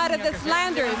No matter calumnias the que se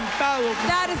han slanders. levantado contra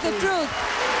That is the truth.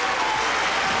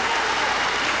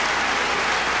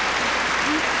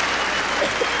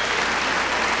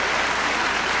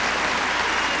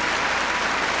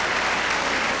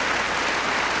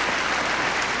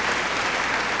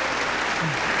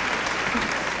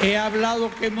 He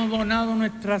hablado que hemos donado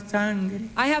nuestra sangre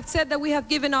I have said that we have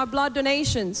given our blood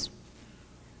donations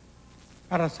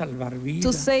para salvar to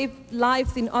vidas. save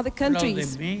lives in other He hablado de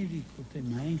countries. médicos, de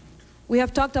maestros. We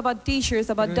have talked about teachers,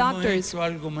 about Pero hemos doctors, hecho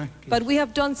algo más que but eso. we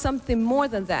have done something more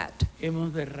than that.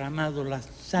 Hemos derramado la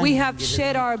sangre We have de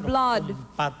shed our nuestros blood.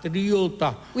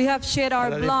 compatriotas We have shed our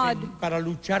blood para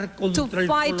luchar to contra el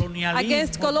fight colonialismo,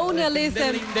 against para colonialism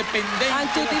defender la independencia, and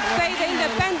to la defend the soberanía del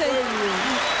independence.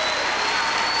 pueblo.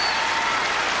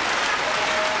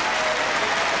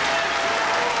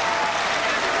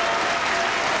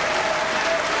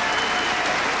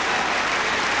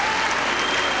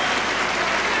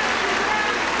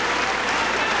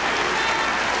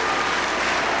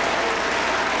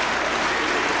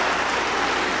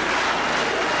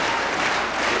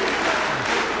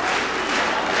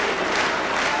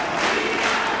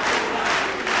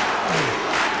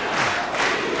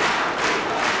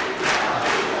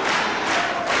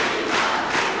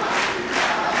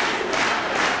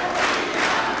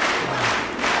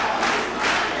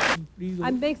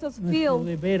 And makes us Nuestro feel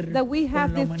deber that we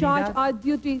have con la discharged humanidad. our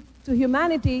duty to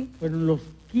humanity. Fueron los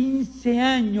 15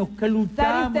 años que That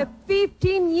luchamos is the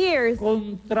 15 years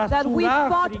contra that we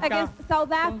fought Sudáfrica, against South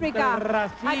contra Africa, el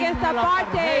racismo, against la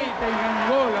apartheid. apartheid en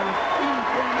Angola, los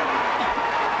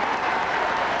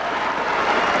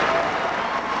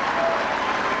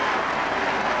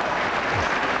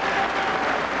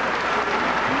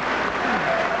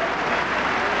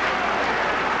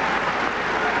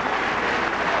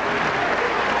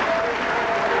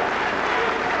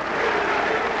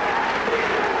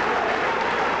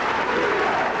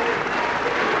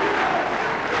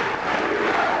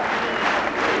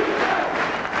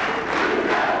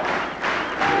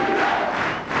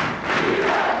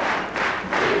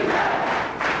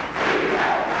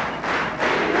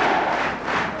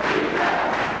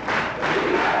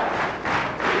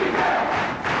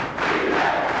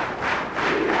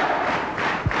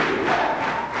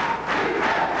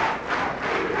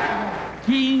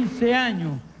 15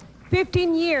 años. Años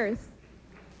 15 years.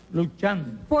 luchando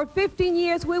For 15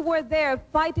 years we were there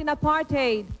fighting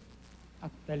apartheid,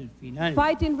 hasta el final.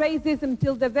 fighting racism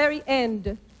till the very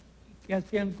end. ¿Qué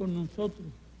hacían con nosotros?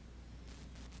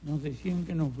 Nos decían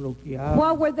que nos bloqueaban.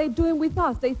 What were they doing with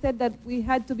us? They said that we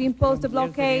had to be imposed a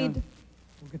blockade.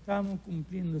 Porque estábamos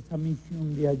cumpliendo esa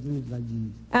misión de ayuda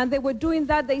allí, And they were doing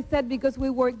that, they said, because we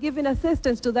were giving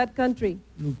assistance to that country.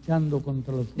 luchando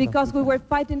contra los Because we sudafricanos. were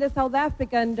fighting the South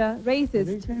African Pero racists.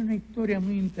 esa es una historia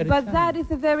muy But that interesante,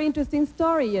 is a very interesting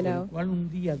story, you el know. cual un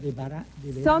día deberá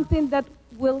Something that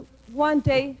will one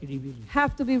day escribir.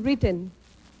 have to be written.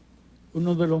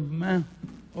 uno de los más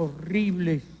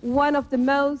horribles one of the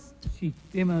most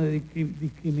sistemas de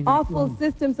discriminación. awful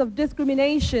systems of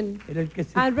discrimination Era el que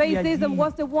se and hacía racism allí,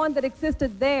 was the one that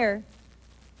existed there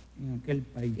en aquel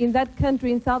país. in that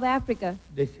country, in South Africa.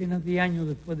 Decenas de años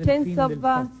después del Tens fin of del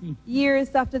fascismo.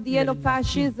 years after the end of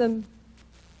fascism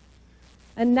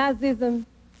and Nazism,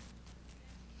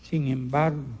 Sin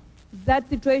embargo, that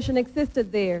situation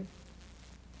existed there.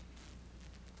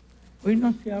 hoy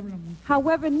no se habla mucho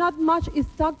However, not much is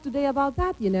talked today about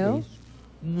that, you de know. eso.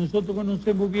 Nosotros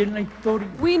conocemos bien la historia.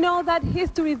 We know that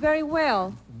history very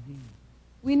well.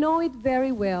 We know it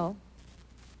very well.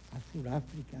 A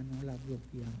Sudáfrica no la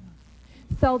bloqueaba.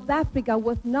 South Africa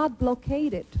was not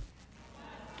blockaded.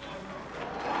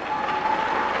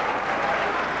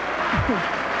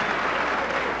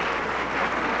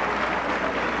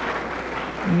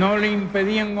 No le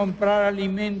impedían comprar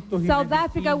alimentos y South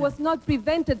Africa medicinas. was not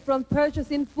prevented from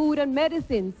purchasing food and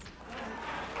medicines.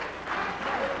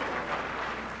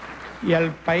 Y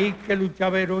al país que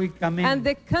luchaba heroicamente, And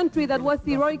the country that was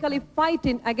heroically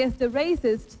fighting against the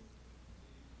racists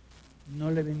no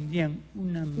le vendían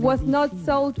una was not medicina,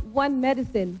 sold one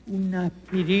medicine, una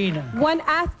aspirina, one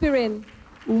aspirin,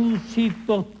 un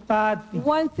citostático.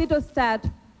 one cytostat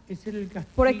Ese era el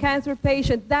for a castigo. cancer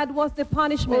patient. That was the Hoy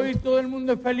punishment. todo el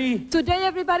mundo es feliz Today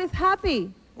everybody's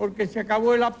happy porque se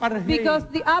acabó el apartheid. because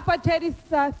the apartheid is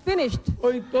finished.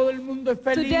 Hoy todo el mundo es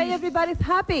feliz Today everybody's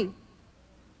happy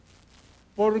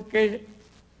porque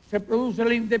se produce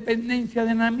la independencia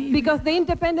de Namibia. because the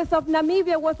independence of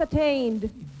Namibia was attained.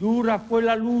 Dura fue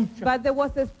la lucha But there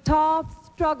was a tough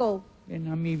struggle de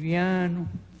namibianos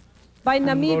by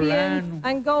Namibians, Angolanos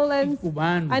Angolans, y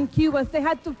cubanos. and Cubans. They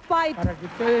had to fight Para que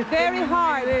ustedes very tengan una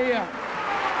hard. idea.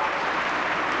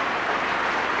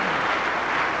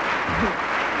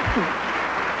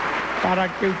 Para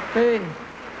que ustedes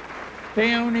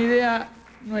tengan una idea,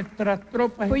 nuestras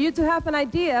tropas For you to have an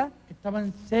idea,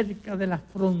 estaban cerca de las our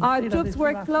fronteras de troops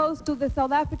were Sudáfrica, close to the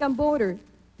South African border.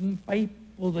 un país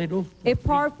poderoso, A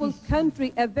powerful riquísimo.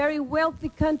 country, a very wealthy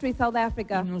country, South Y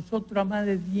Africa. nosotros a más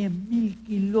de 10.000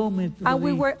 kilómetros And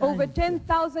we de were over distancia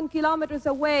 10,000 kilometers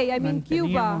away. I mean, manteníamos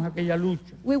Cuba. aquella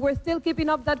lucha. We were still keeping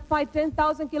up that fight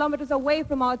 10,000 kilometers away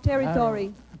from our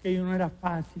territory. Claro, aquello no era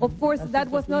fácil. Of course, La that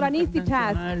was not an situación easy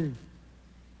task. internacional.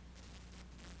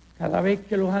 Cada vez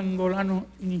que los angolanos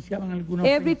iniciaban alguna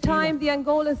Every ofensiva, time the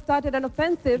Angolans started an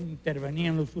offensive,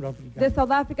 intervenían los the surafricanos. South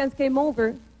Africans came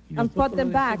over Y and fought nosotros them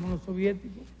le back. decíamos a los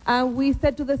soviéticos And we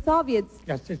said to the Soviets,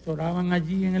 que asesoraban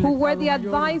allí en el who were Estado the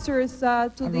Mayor, advisors to a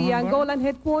the los angoleños, Angolan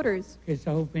headquarters, que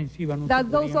esas ofensivas no se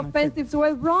that those podían hacer offensives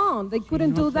were wrong. They si couldn't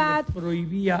no do se les that.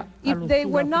 prohibía a If los they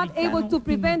were not able to sudafricanos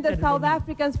prevent the South intervenir.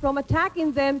 Africans from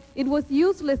attacking them, it was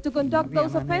useless to conduct había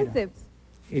those manera. offensives.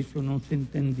 Eso no se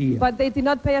entendía. But they did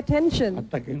not pay attention.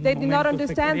 Hasta que en un They did not momento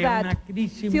se understand crea una that.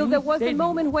 crisis Till muy there was a seria,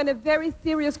 moment when a very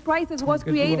serious crisis was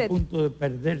que estuvo a created. punto de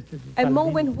perderse A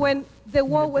moment totalmente. when the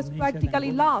war was Independencia de practically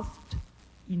Angola. lost.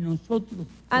 Y nosotros,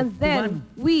 And los then cubanos,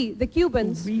 we, the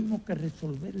Cubans, tuvimos que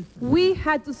resolver el problema. we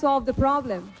had to solve the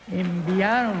problem.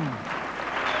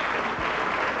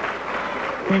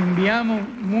 Enviamos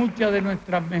muchas de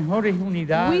nuestras mejores We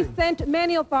unidades, sent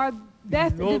many of our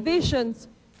best pilotos, divisions,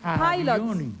 pilots,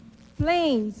 aviones,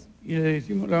 planes, y le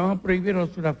decimos, le vamos a prohibir a los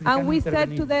surafricanos and we said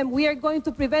to intervenir. them, we are going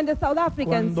to prevent the South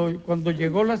Africans Cuando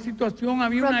llegó la situación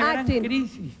había from una gran acting.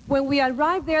 crisis. When we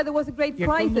arrived there, there was a great Y es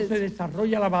cuando se crisis.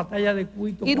 desarrolla la batalla de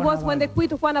Cuito. It was when the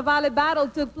Cuanavale. Cuito Valley battle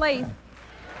took place.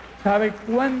 ¿Sabe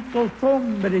cuántos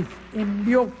hombres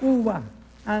envió Cuba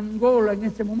a Angola en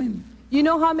ese momento? You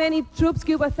know how many troops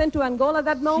Cuba sent to Angola at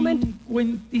that moment?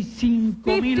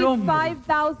 55.000 hombres.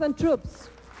 55,000 troops.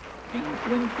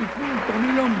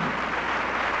 55.000 hombres.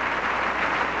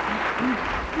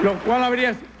 Lo cual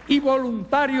habría y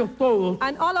voluntarios todos.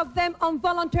 And all of them on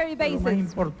voluntary Lo más basis.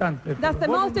 importante. That's the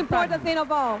most voluntarios. important thing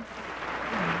of all.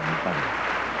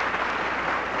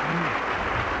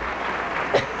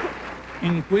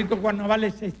 En Cuito,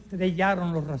 Cuanavale se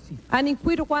estrellaron los racistas. And in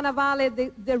Cuito Valley,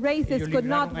 the racists Ellos could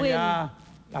not libraron win. allá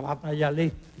la batalla al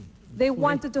este. They sureste,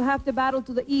 wanted to have the battle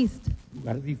to the east,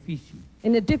 lugar difícil.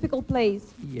 in a difficult place.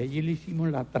 Y allí le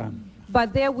hicimos la trampa.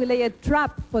 But there we lay a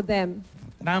trap for them.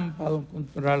 La trampa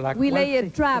contra la We cual lay se a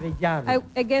trap estrellaron.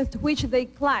 against which they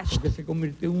clashed. Porque se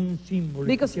convirtió en un símbolo. y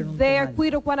Because quisieron there, tomar.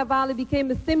 Cuito Valley became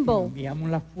a symbol.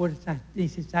 Enviamos las fuerzas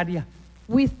necesarias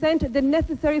We sent the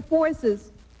necessary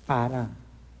forces para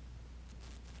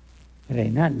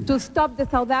frenar, to stop the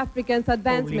South Africans'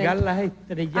 advancement obligarlas a and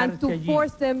estrellarse to allí.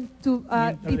 force them to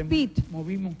Mientras le defeat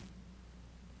movimos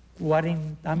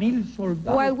 40,000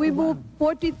 soldados while we cubanos, moved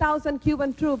 40,000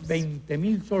 Cuban troops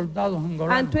 20,000 soldados and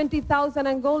angolanos 20,000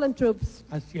 Angolan troops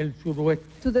hacia el suroeste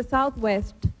to the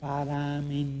southwest para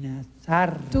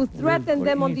amenazar to por threaten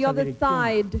them on en the esa other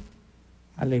dirección side,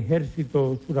 al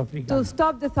ejército surafricano. to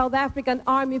stop the South African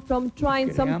army from trying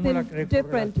Creamos something la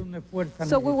different. correlación de fuerza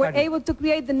So we were necesaria, able to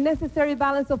create the necessary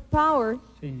balance of power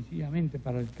sencillamente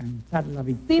para alcanzar la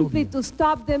simply victoria. to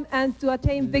stop them and to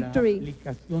attain La victory.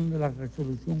 aplicación de la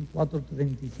resolución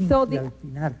 435 So y the al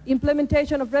final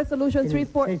implementation of Resolution el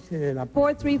cese de la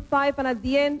 435 and at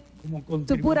the end como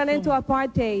to put an end to contribución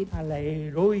apartheid. a la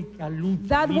heroica lucha,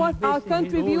 That mil was our veces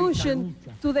contribution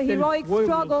heroica lucha to the del heroic pueblo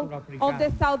struggle of the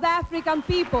surafricano. South African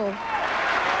people.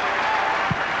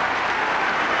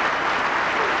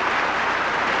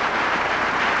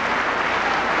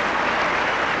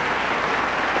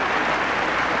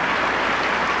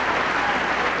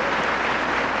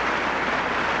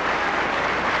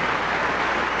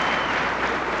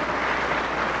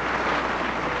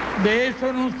 De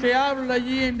eso no se habla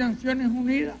allí en Naciones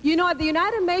Unidas. You know, at the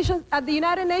United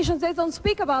Nations, they don't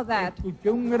speak about that. Escuché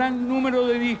un gran número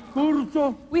de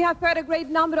discursos, We have heard a great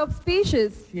number of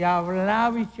speeches. se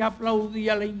hablaba y se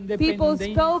aplaudía la People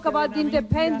independencia spoke de about the Namibia.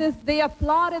 independence. They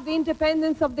applauded the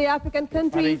independence of the African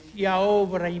countries. Parecía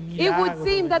obra y It milagro. would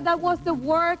seem that that was the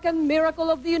work and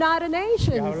miracle of the United Se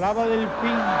Nations. hablaba del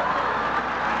fin.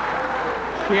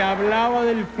 Se hablaba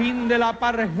del fin del There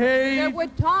apartheid. were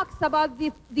talks about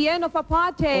the end of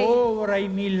apartheid, Obra y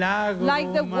milagro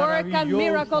like the work and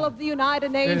miracle maravillosa of the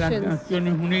United de las Nations.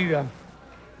 Naciones Unidas.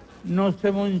 No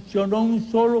se mencionó un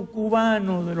solo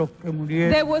cubano de los que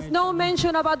murieron. There was no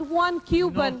mention about one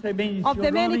Cuban No se mencionó of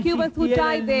the many ni Cubans who siquiera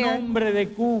died el there. nombre de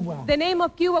Cuba. The name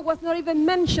of Cuba was not even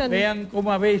mentioned. Vean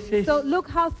cómo a veces So look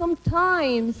how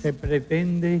sometimes se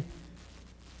pretende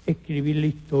escribir la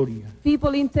historia.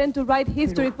 people intend to write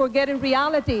history forgetting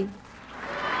reality.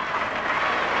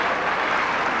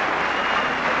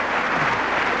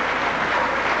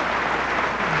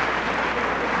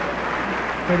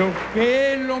 Pero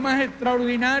 ¿qué es lo más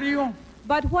extraordinario?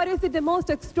 But what is it the most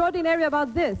extraordinary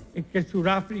about this? Es que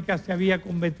Sudáfrica se había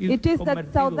convertido, It is that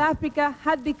South Africa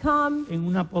had become en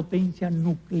una potencia a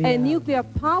nuclear. nuclear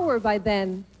power by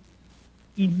then.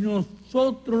 Y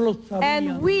nosotros lo And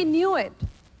sabíamos. we knew it.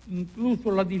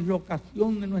 Incluso la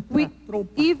dislocación de nuestras We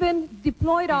tropas even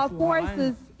deployed our sus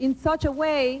forces in such a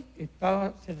way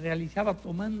se realizaba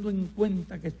tomando en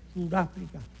cuenta que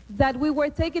Sudáfrica that we were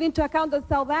taking into account that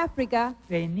South Africa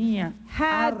tenía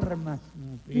had armas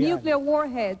nucleares. nuclear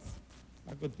warheads.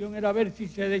 La cuestión era ver si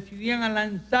se decidían a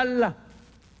lanzarla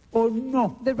o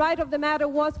no. The right of the matter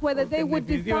was whether they would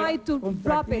decide to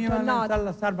drop it or not.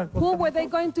 Who were they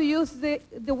going to use the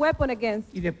weapon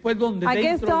against? Y después donde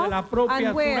Against dentro de la us propia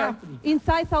and where? Sudáfrica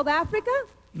Inside South Africa?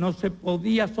 no se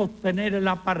podía sostener el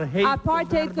apartheid. con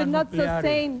Apartheid could armas not nucleares.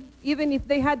 sustain even if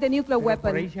they had the nuclear Pero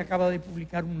por ahí weapon. se acaba de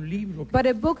publicar un libro que But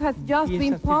a book has just empieza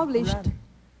been a circular, published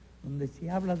donde se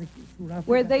habla de que Sudáfrica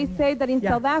where they tenía say that in ya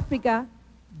South Africa,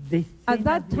 decenas at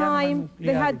that de armas time,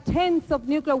 they had nucleares. tens of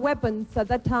nuclear weapons at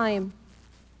that time.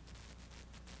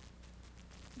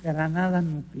 Granadas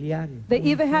nucleares. They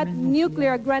even had municiones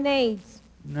nuclear nucleares, grenades.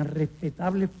 una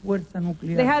respetable fuerza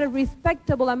nuclear. They had a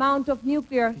respectable amount of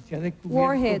nuclear que se ha descubierto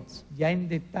warheads. ya en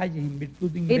detalle en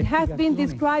virtud de It has been investigaciones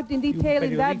described in de un detail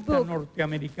in that periodista book,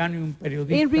 norteamericano y un in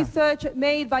periodista research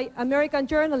made by American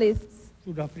journalists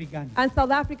surafricano. and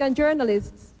South African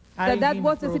journalists, that Alguien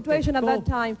was the situation at that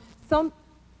protestó. time.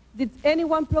 Did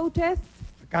anyone protest?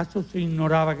 ¿Acaso se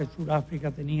ignoraba que Sudáfrica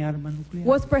tenía armas nucleares?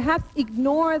 Was perhaps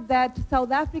ignored that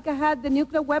South Africa had the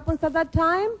nuclear weapons at that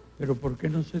time? Pero ¿por qué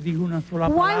no se dijo una sola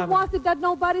Why palabra? was it that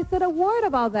nobody said a word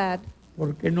about that?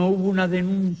 ¿Por qué no hubo una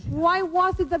denuncia? Why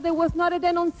was it that there was not a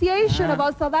denunciation Ah.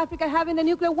 about South Africa having a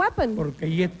nuclear weapon? Porque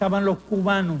ahí estaban los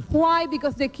cubanos Why?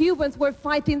 Because the Cubans were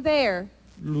fighting there.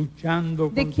 luchando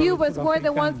The contra Cubans los were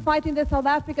the ones sudafricanos. fighting the South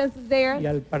Africans there, Y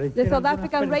al parecer the South algunas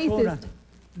African personas racists.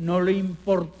 no le And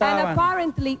importaban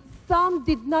apparently, some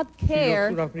did not si los care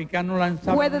surafricanos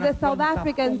lanzaban whether the unas South cuantas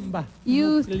Africans bombas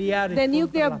used nucleares the contra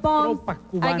nuclear las bombs tropas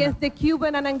cubanas. against the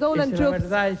Cuban and Angolan Esa es la troops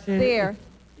verdad, there.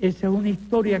 esa es una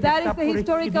historia que That está is por a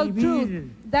historical escribir,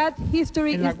 truth. That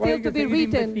history en la is cual hay still que to be seguir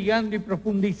written. investigando y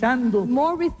profundizando,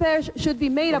 More research should be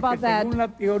made porque about that, según la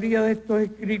teoría de estos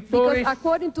because escritores,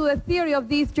 according to the theory of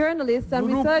these journalists and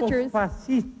grupos researchers,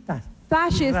 fascistas y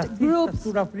fascist racistas groups and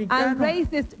surafricanos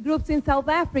racist groups in South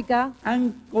Africa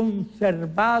han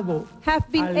conservado have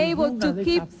been able algunas to de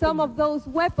keep esas some of bombas. those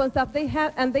weapons that they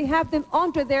have, and they have them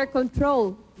under their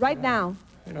control right now.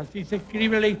 Pero así se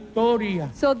escribe la historia,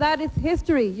 So that is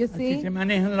history, you así see. se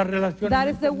manejan las relaciones That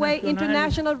is the way internacionales.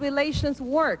 international relations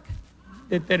work.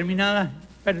 determinadas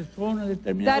personas,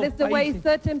 determinados That is the way países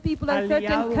certain people and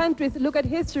certain aliados countries look at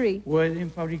history. pueden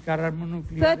fabricar armas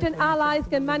nucleares. Certain allies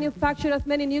can manufacture as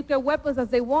many nuclear weapons as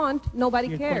they want. Nobody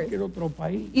Si es cares. cualquier otro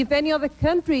país, If any other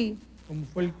country, como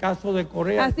fue el caso de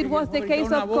Corea, as que it was the fabricó case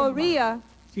una of bomba Korea,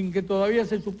 sin que todavía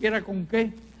se supiera con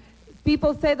qué.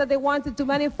 people say that they wanted to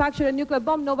manufacture a nuclear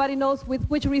bomb. Nobody knows with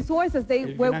which resources they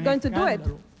El were gran going to do it.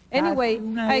 escándalo. Anyway, Casi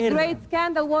una a guerra. great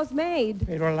scandal was made.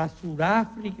 Pero la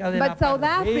Sudáfrica de But la South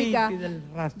Africa, y del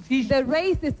racismo the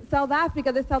racist South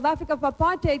Africa, the South Africa of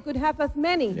apartheid could have as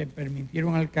many le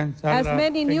permitieron alcanzar la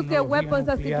nuclear tecnología weapons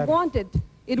as it nuclear wanted.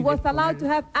 It y was de allowed to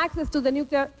poner- have access to the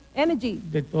nuclear energy.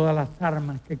 de todas las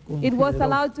armas que It was consideró.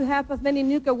 allowed to have as many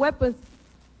nuclear weapons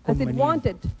as it Conveniente.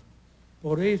 wanted.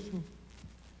 Por eso,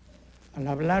 al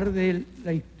hablar de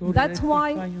la historia That's de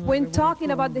why, estos años de when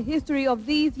talking about the revolución, history of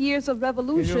these years of creo que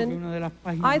revolution, una de las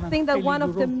páginas I más think that one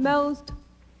of the peligrosas, most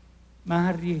más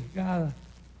arriesgadas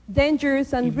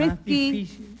dangerous y and más risky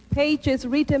difíciles pages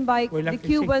written by fue la the que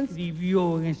se Cubans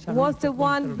escribió en esa was lucha the contra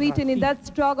one el written in racismo. that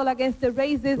struggle against the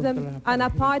racism Contra la and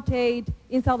apartheid. apartheid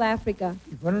in South Africa.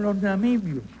 Y fueron los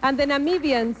namibios, And the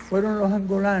Namibians fueron los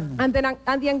angolanos, and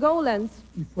the Angolans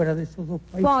y fuera de esos dos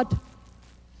países, fought.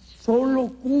 solo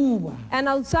Cuba And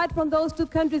outside from those two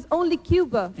countries, only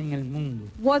Cuba en el mundo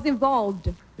was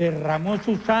involved. derramó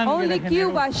su sangre Only generosa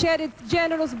Cuba shed its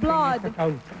generous en blood esa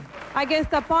causa.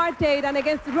 against apartheid and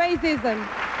against racism.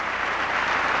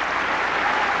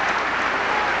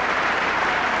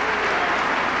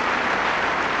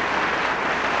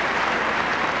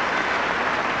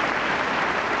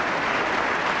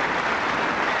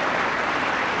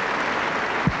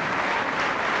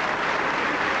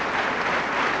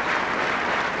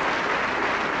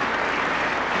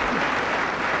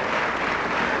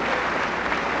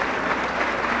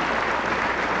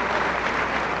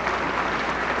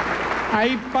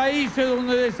 Hay países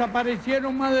donde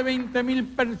desaparecieron más de 20.000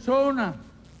 personas.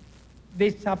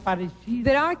 Desaparecidas.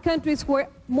 There are countries where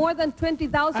more than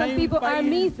 20,000 Hay un people are país en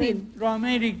missing.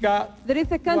 Centroamérica, There is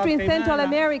a country in Central Guatemala,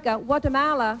 America,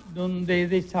 Guatemala, donde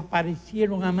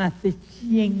desaparecieron a más de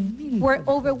 100.000 where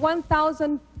over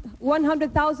 100,000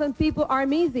 people are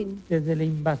missing. desde la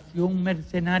invasión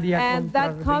mercenaria And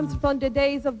contra that comes from the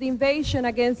days of the invasion y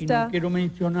against no quiero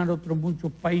mencionar otros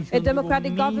muchos países a donde hubo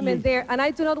democratic government miles there. And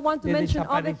I do not want to de mention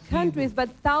other desaparecidos countries, but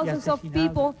thousands y of asesinados.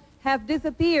 people have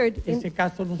disappeared Ese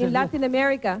caso no se in dio Latin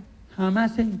America.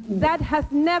 jamás en Cuba. That has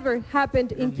never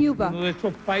happened in Uno Cuba. de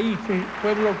esos países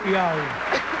fue bloqueado.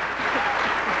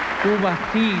 Cuba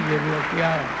sigue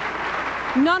bloqueada.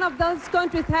 None of those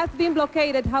countries has been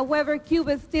blockaded. However,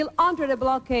 Cuba is still under the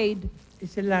blockade.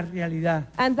 Esa es la realidad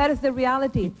And that is the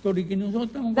reality. histórica. Y nosotros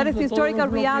estamos That is contra todos historical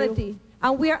los bloqueos, reality.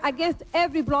 And we are against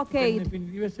every porque en blockade.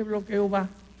 definitiva ese bloqueo va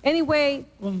Anyway,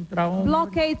 contra hombres,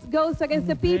 blockades goes against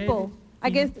the people,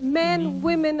 against men,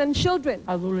 women, and children,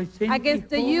 adolescentes, against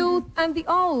the y youth jóvenes. and the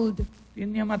old.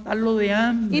 Tiende a matarlo de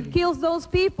hambre. It kills those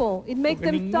people. It makes Porque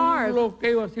them ningún starve.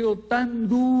 bloqueo ha sido tan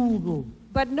duro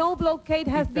But no blockade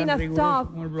has y been tan as riguroso tough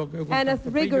como el bloqueo contra and as este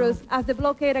país. rigorous as the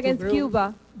blockade against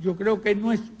Cuba. Yo creo que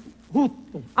no es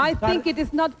justo I usar think it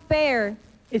is not fair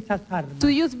esas armas, to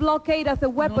use blockade as a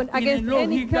weapon tiene against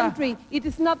any lógica. country. It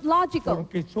is not logical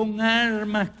porque son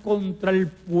armas contra el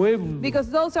pueblo. because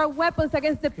those are weapons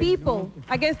against the Que people, no-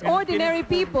 against que no ordinary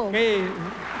tienen por people. qué.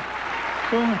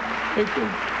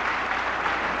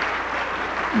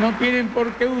 No tienen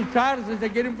por qué usarse, se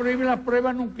quieren prohibir las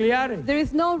pruebas nucleares. There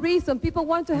is no reason. People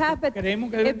want to have Creemos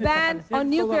que a deben ban desaparecer on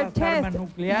nuclear todas las armas tests.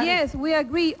 nucleares. Yes, we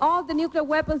agree. All the nuclear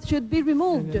weapons should be Desde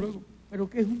removed. luego. Pero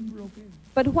 ¿qué es un bloqueo?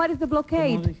 But what is the Como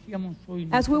blockade? decíamos hoy,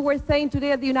 As we were saying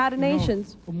today at the United no,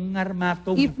 Nations, como un arma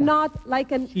if atómica not like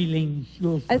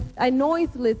silenciosa a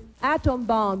noiseless atom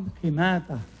bomb, que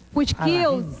mata which a la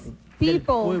kills gente, del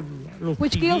people, pueblo, a los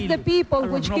which kills the civiles, people, a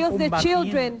los which no kills the combatientes.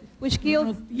 children, which kills.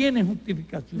 No tiene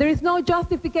justificación. There is no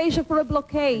justification for a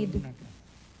blockade.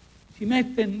 Si me he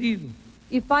extendido,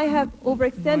 If I have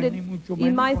overextended ni mucho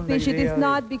in my menos con la speech, it idea is de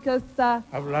not because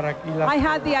hablar aquí la I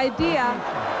had the idea.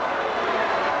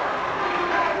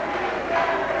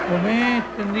 O me he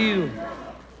extendido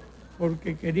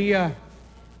porque quería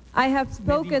I have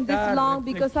spoken this meditar, long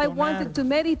because I wanted reflexionar to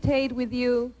meditate with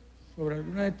you. sobre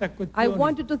algunas de estas I cuestiones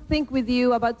wanted to think with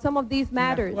you about some of these en las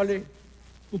matters cuales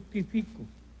justifico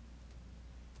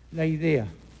la idea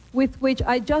with which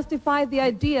I justify the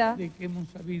idea de que hemos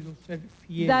sabido ser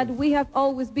that fieles we have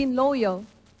always been loyal,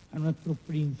 a nuestros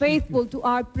faithful principios to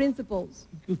our principles,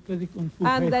 y que ustedes con su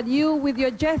and that gesto you, with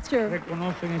your gesture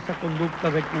reconocen esa conducta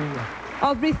de Cuba.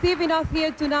 of receiving us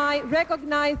here tonight,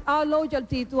 recognize our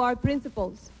loyalty to our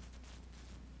principles.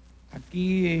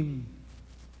 Aquí en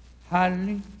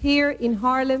Harlem. Here in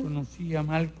Harlem, Conocí a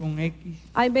Malcolm X.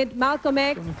 I met Malcolm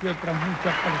X. Conocí a otras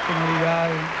muchas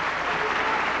personalidades.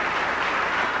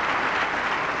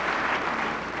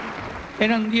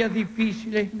 Eran días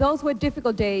difíciles. Those were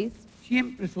difficult days.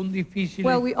 Siempre son difíciles.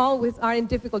 Well, we always are in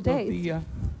difficult los days. días.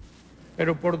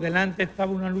 Pero por delante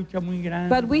estaba una lucha muy grande.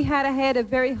 But we had ahead a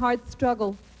very hard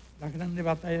struggle. La grande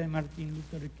batalla de Martin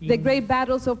Luther King. The great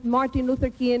battles of Martin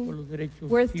Luther Por King los derechos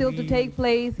were still to civiles, take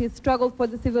place. His struggle for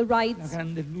the civil las rights,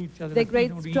 grandes luchas de the las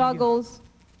great minorías struggles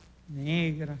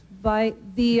negras, by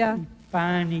the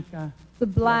hispánicas,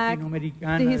 black, the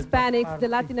latinoamericanas, de todas Hispanics, the partes,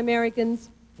 Latin Americans,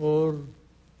 por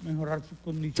mejorar sus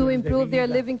condiciones to de improve their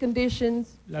vida, living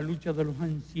conditions, la lucha de los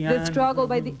ancianos, the struggle de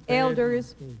by los the enfermos,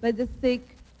 elders, todo. by the sick.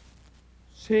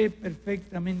 Sé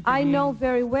perfectamente I bien know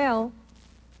very well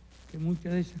que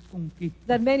muchas de esas conquistas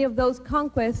that many of those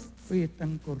conquests hoy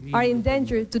están corriendo. are in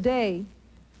danger today.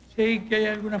 Sé que hay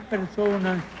algunas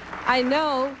personas I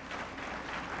know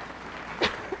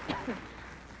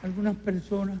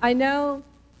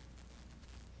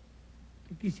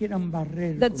que quisieran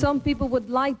barrer, that some people would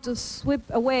like to sweep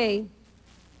away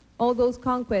all those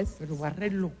conquests. pero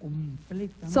barrerlo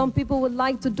completamente. Some people would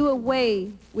like to do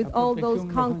away with La all those protección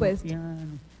de los conquests,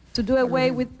 ancianos, to do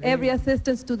away with every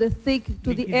assistance to the sick,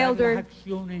 to the liquidar las elder.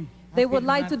 acciones They would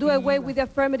like to do away afirmativas, with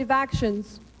affirmative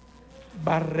actions.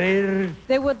 barrer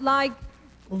They would like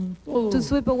con todos to los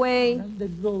sweep away grandes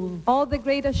logros all the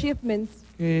great achievements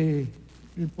que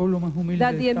el pueblo más humilde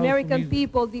that de the Estados American Unidos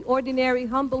people, the ordinary,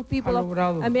 humble people ha of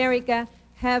logrado America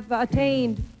have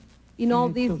attained in all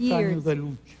en these estos years. años de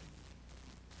lucha.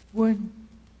 Bueno,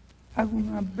 hago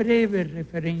una breve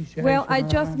referencia Well, a I eso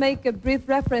nada just más, make a brief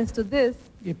reference to this,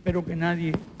 y espero que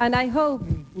nadie and I hope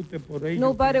me impute por ello.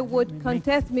 nobody que would me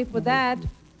contest me for no that.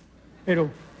 Pero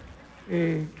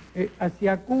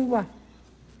hacia Cuba,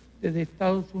 desde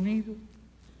Estados Unidos,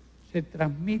 se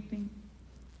transmiten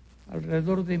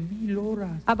alrededor de 1000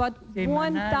 horas About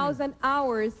semanales. 1,000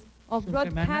 hours of Son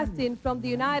broadcasting from the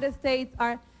United States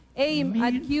are aimed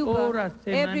at 1000 Cuba horas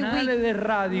every semanales week. de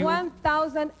radio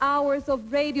 1,000 hours of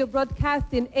radio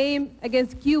broadcasting aimed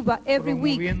against Cuba every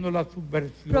week, promoviendo la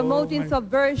subversión, promoting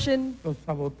subversion, los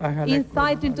sabotajes a la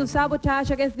inciting to economía,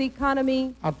 sabotage against the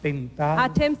economy, atentados.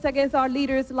 attempts against our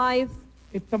leaders' lives.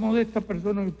 Esta modesta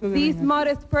persona que ustedes This ven aquí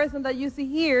modest person that you see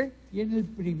here tiene el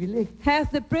privilegio, has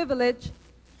the privilege,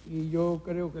 y yo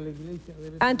creo que la iglesia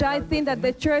debe and tener I algo think that con the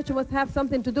eso, church must have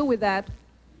something to do with that,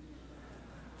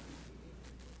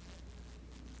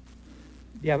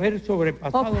 de haber of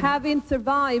sobrepasado having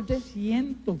survived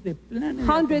cientos de planes de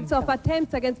hundreds of atentados.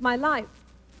 attempts against my life.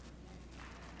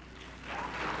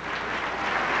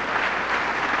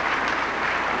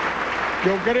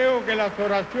 Yo creo que las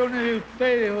oraciones de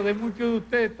ustedes o de muchos de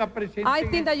ustedes están presentes I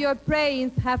think that your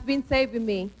prayers have been saving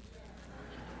me.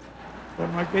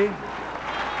 ¿Cómo aquí?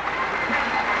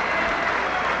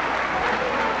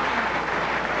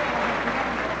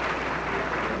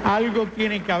 Algo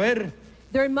tiene que haber,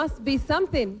 There must be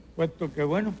something, puesto que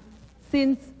bueno,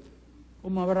 since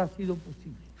 ¿cómo habrá sido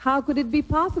posible? how could it be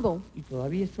possible? Y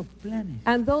todavía esos planes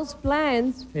And those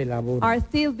plans se elaboran. are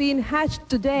still being hatched No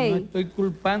today. estoy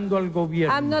culpando al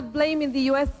gobierno, I'm not blaming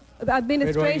the U.S. pero hay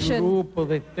administration, grupos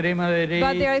de extrema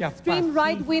but there are derecha, extreme fascistas,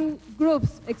 right-wing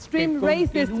groups, extreme que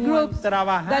racist continúan groups that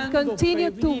trabajando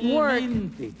continue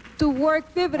febrilmente to work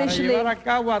para feverishly llevar a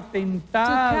cabo to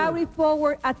carry atentados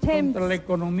forward attempts contra la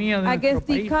economía de nuestro against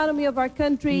the país economy of our y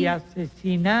country and to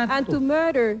asesinatos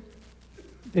murder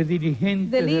de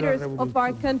dirigentes the de la leaders of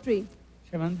our revolución. country.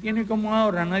 Se mantiene como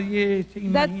ahora, nadie se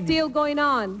That's imagina still going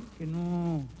on.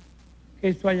 que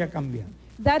eso haya cambiado,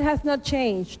 That has not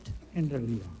changed. en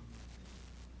realidad.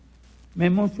 Me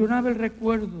emocionaba el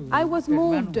recuerdo de I was los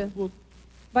hermanos moved Foot,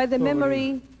 by the sobre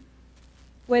memory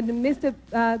when Mr.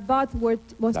 Bosworth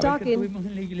was la vez que talking. estuvimos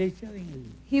en la iglesia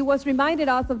He was reminded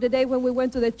us of the day when we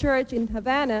went to the church in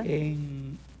Havana.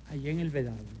 allá en el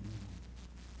Vedado.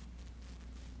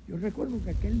 Yo recuerdo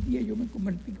que aquel día yo me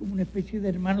convertí como una especie de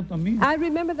hermano también, I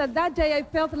remember that day I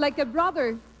felt like a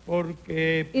brother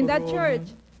porque in that church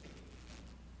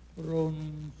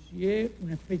pronuncié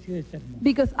una especie de sermón.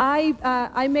 because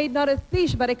I made not a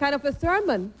speech but a kind of a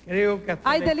sermon. Creo que hasta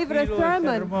I el delivered a estilo de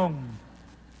sermon. sermón.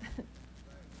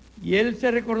 Y él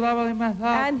se recordaba de más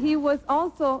And he was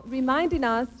also reminding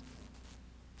us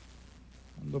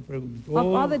cuando preguntó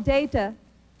of all the data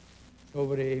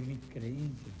sobre mis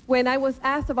creencias. when I was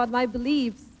asked about my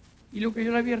beliefs Y lo que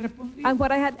yo le había respondido and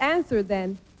what I had answered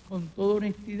then. con toda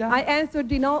honestidad I answered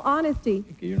in all honesty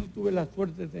es que yo no tuve la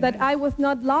suerte de that tener I was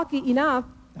not lucky enough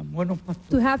tan buenos to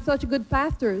pastores. have such good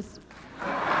pastors.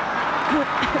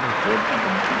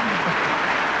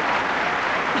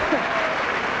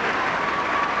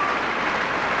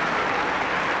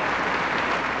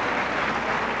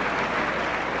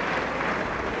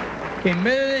 Que en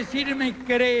vez de decirme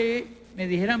cree, me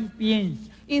dijeran piensa.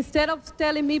 Instead of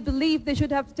telling me believe, they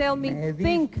should have told me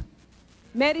think,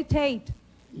 meditate.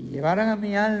 Y llevaran a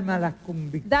mi alma las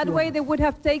convicciones. That way they would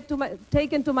have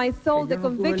taken to my soul the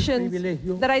convictions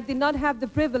that I did not have the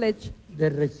privilege de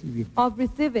recibir. of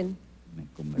receiving. Me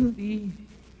convertí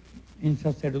en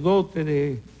sacerdote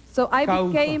de So I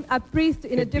became a priest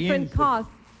in a different cause.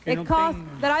 A cause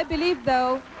that I believe,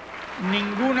 though,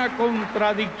 ninguna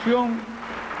contradicción,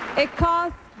 a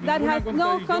cause that has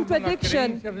no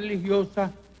contradiction,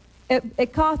 a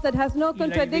cause that has no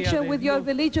contradiction with your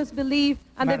religious belief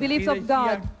and the beliefs of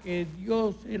God.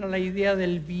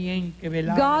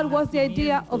 God was the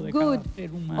idea of good,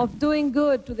 of doing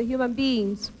good to the human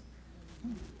beings.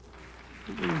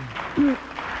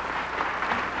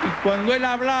 Y cuando él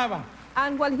hablaba,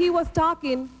 and while he was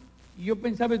talking, yo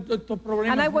pensaba en todos estos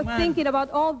problemas and I was humanos, thinking about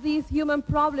all these human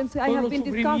problems I have been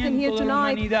discussing here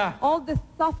tonight, all the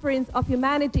sufferings of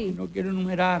humanity. No quiero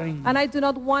enumerar and I do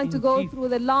not want to go through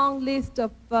the long list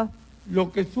of lo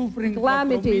que sufren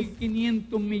calamities.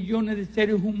 4.500 millones de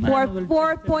seres Where humanos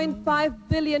 4.5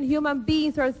 billion human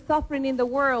beings are suffering in the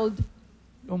world.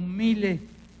 Los miles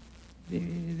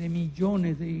de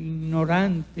millones de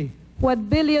ignorantes. What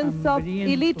billions of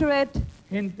hambrientos, illiterate,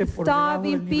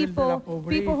 starving people,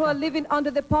 people who are living under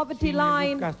the poverty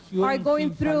line, are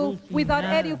going through without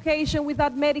education,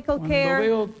 without medical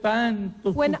care.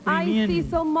 When I see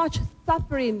so much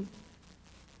suffering,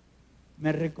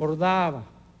 me recordaba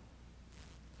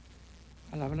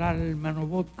al hablar el hermano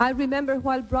Bot, I remember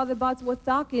while Brother Butts was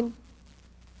talking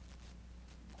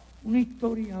una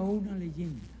historia o una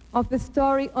leyenda of a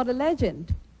story or a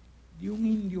legend de un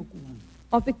indio cubano,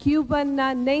 of a Cuban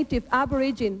native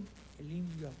aborigine. el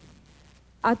indio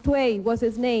Atuey was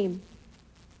his name.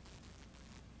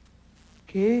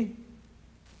 Que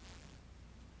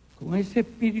con ese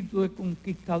espíritu de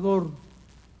conquistador,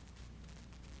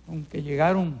 aunque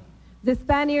llegaron The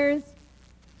Spaniards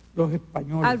los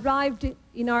españoles arrived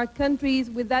in our countries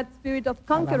with that spirit of a la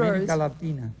conquerors. América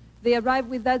Latina, They arrived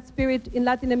with that spirit in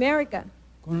Latin America.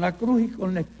 con la cruz y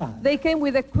con la espada. They came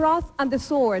with the cross and the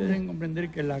sword. Deben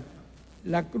comprender que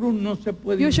la cruz no se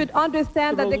puede You should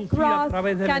understand that the introducir a cross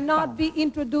través de la cannot espada. be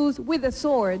introduced with a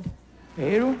sword.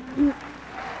 Pero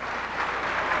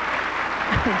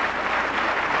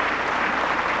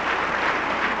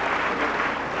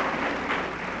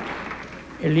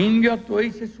el indio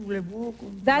Atuey se sublevó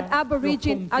contra That los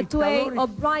aborigine Atuey conquistadores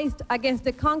uprised against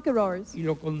the conquerors, y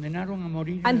lo condenaron a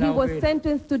morir and en he la was hoguera.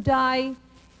 sentenced to die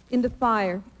in the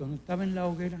fire. Cuando estaba en la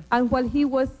hoguera, And while he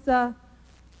was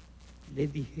le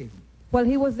dijeron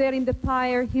there in the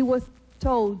fire, he was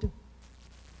told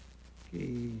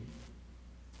que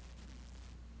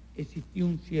existía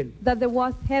un cielo that there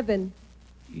was heaven,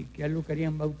 y que a él lo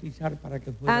querían bautizar para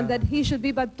que fuera. and that he should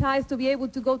be baptized to be able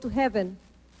to go to heaven.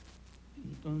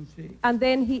 Entonces And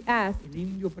then he asked, el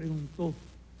indio preguntó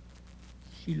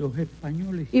si los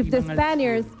españoles if the iban al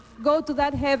Spaniards cielo. go to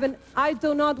that heaven, I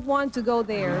do not want to go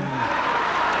there.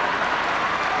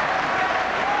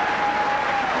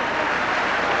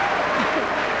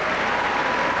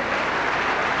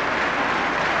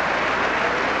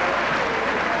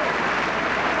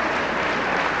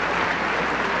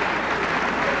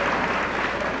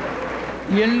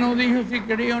 Y él no dijo si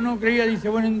creía o no creía, dice,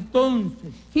 bueno,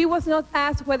 entonces He was not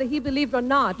asked whether he believed or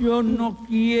not. yo no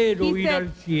quiero He ir al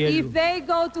said, cielo. if they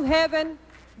go to heaven,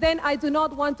 then I do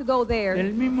not want to go there.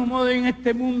 Del mismo modo en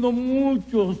este mundo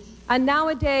muchos And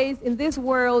nowadays, in this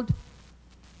world,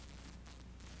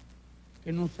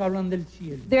 que nos hablan del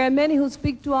cielo. there are many who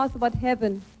speak to us about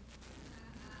heaven.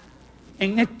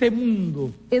 En este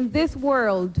mundo In this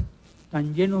world,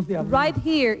 tan llenos de right abusos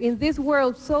here, in this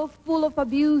world so full of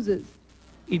abuses,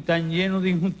 y tan llenos de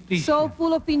injusticia. so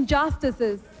full of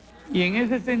injustices. Y en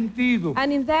ese sentido,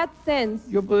 And in that sense,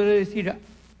 yo podré decir,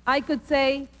 I could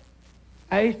say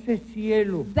a ese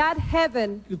cielo that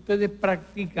heaven que ustedes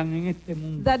practican en este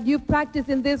mundo, that you practice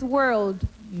in this world,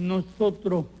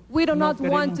 nosotros we do no not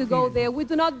want queremos to go ir. there. We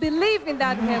do not believe in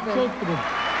that heaven. Nosotros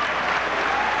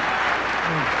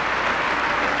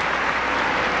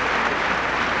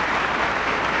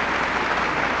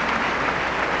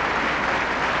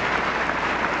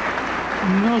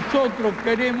Nosotros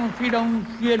queremos ir a un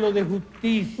cielo de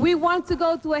justicia We want to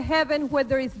go to a heaven where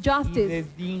there is y de justice,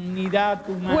 dignidad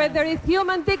humana. where there is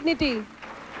human dignity.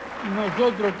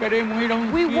 Nosotros queremos ir a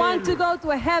un We want to cielo go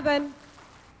to a heaven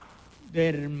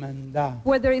de hermandad.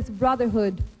 where there is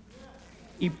brotherhood.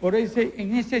 Y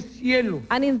en ese cielo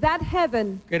And in that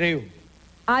heaven, creo.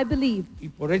 I believe. Y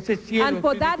por ese cielo And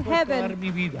for estoy that dispuesto a dar heaven, mi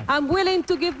vida. I'm willing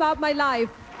to give up my life.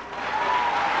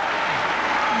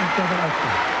 Muchas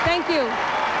gracias. Thank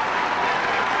you.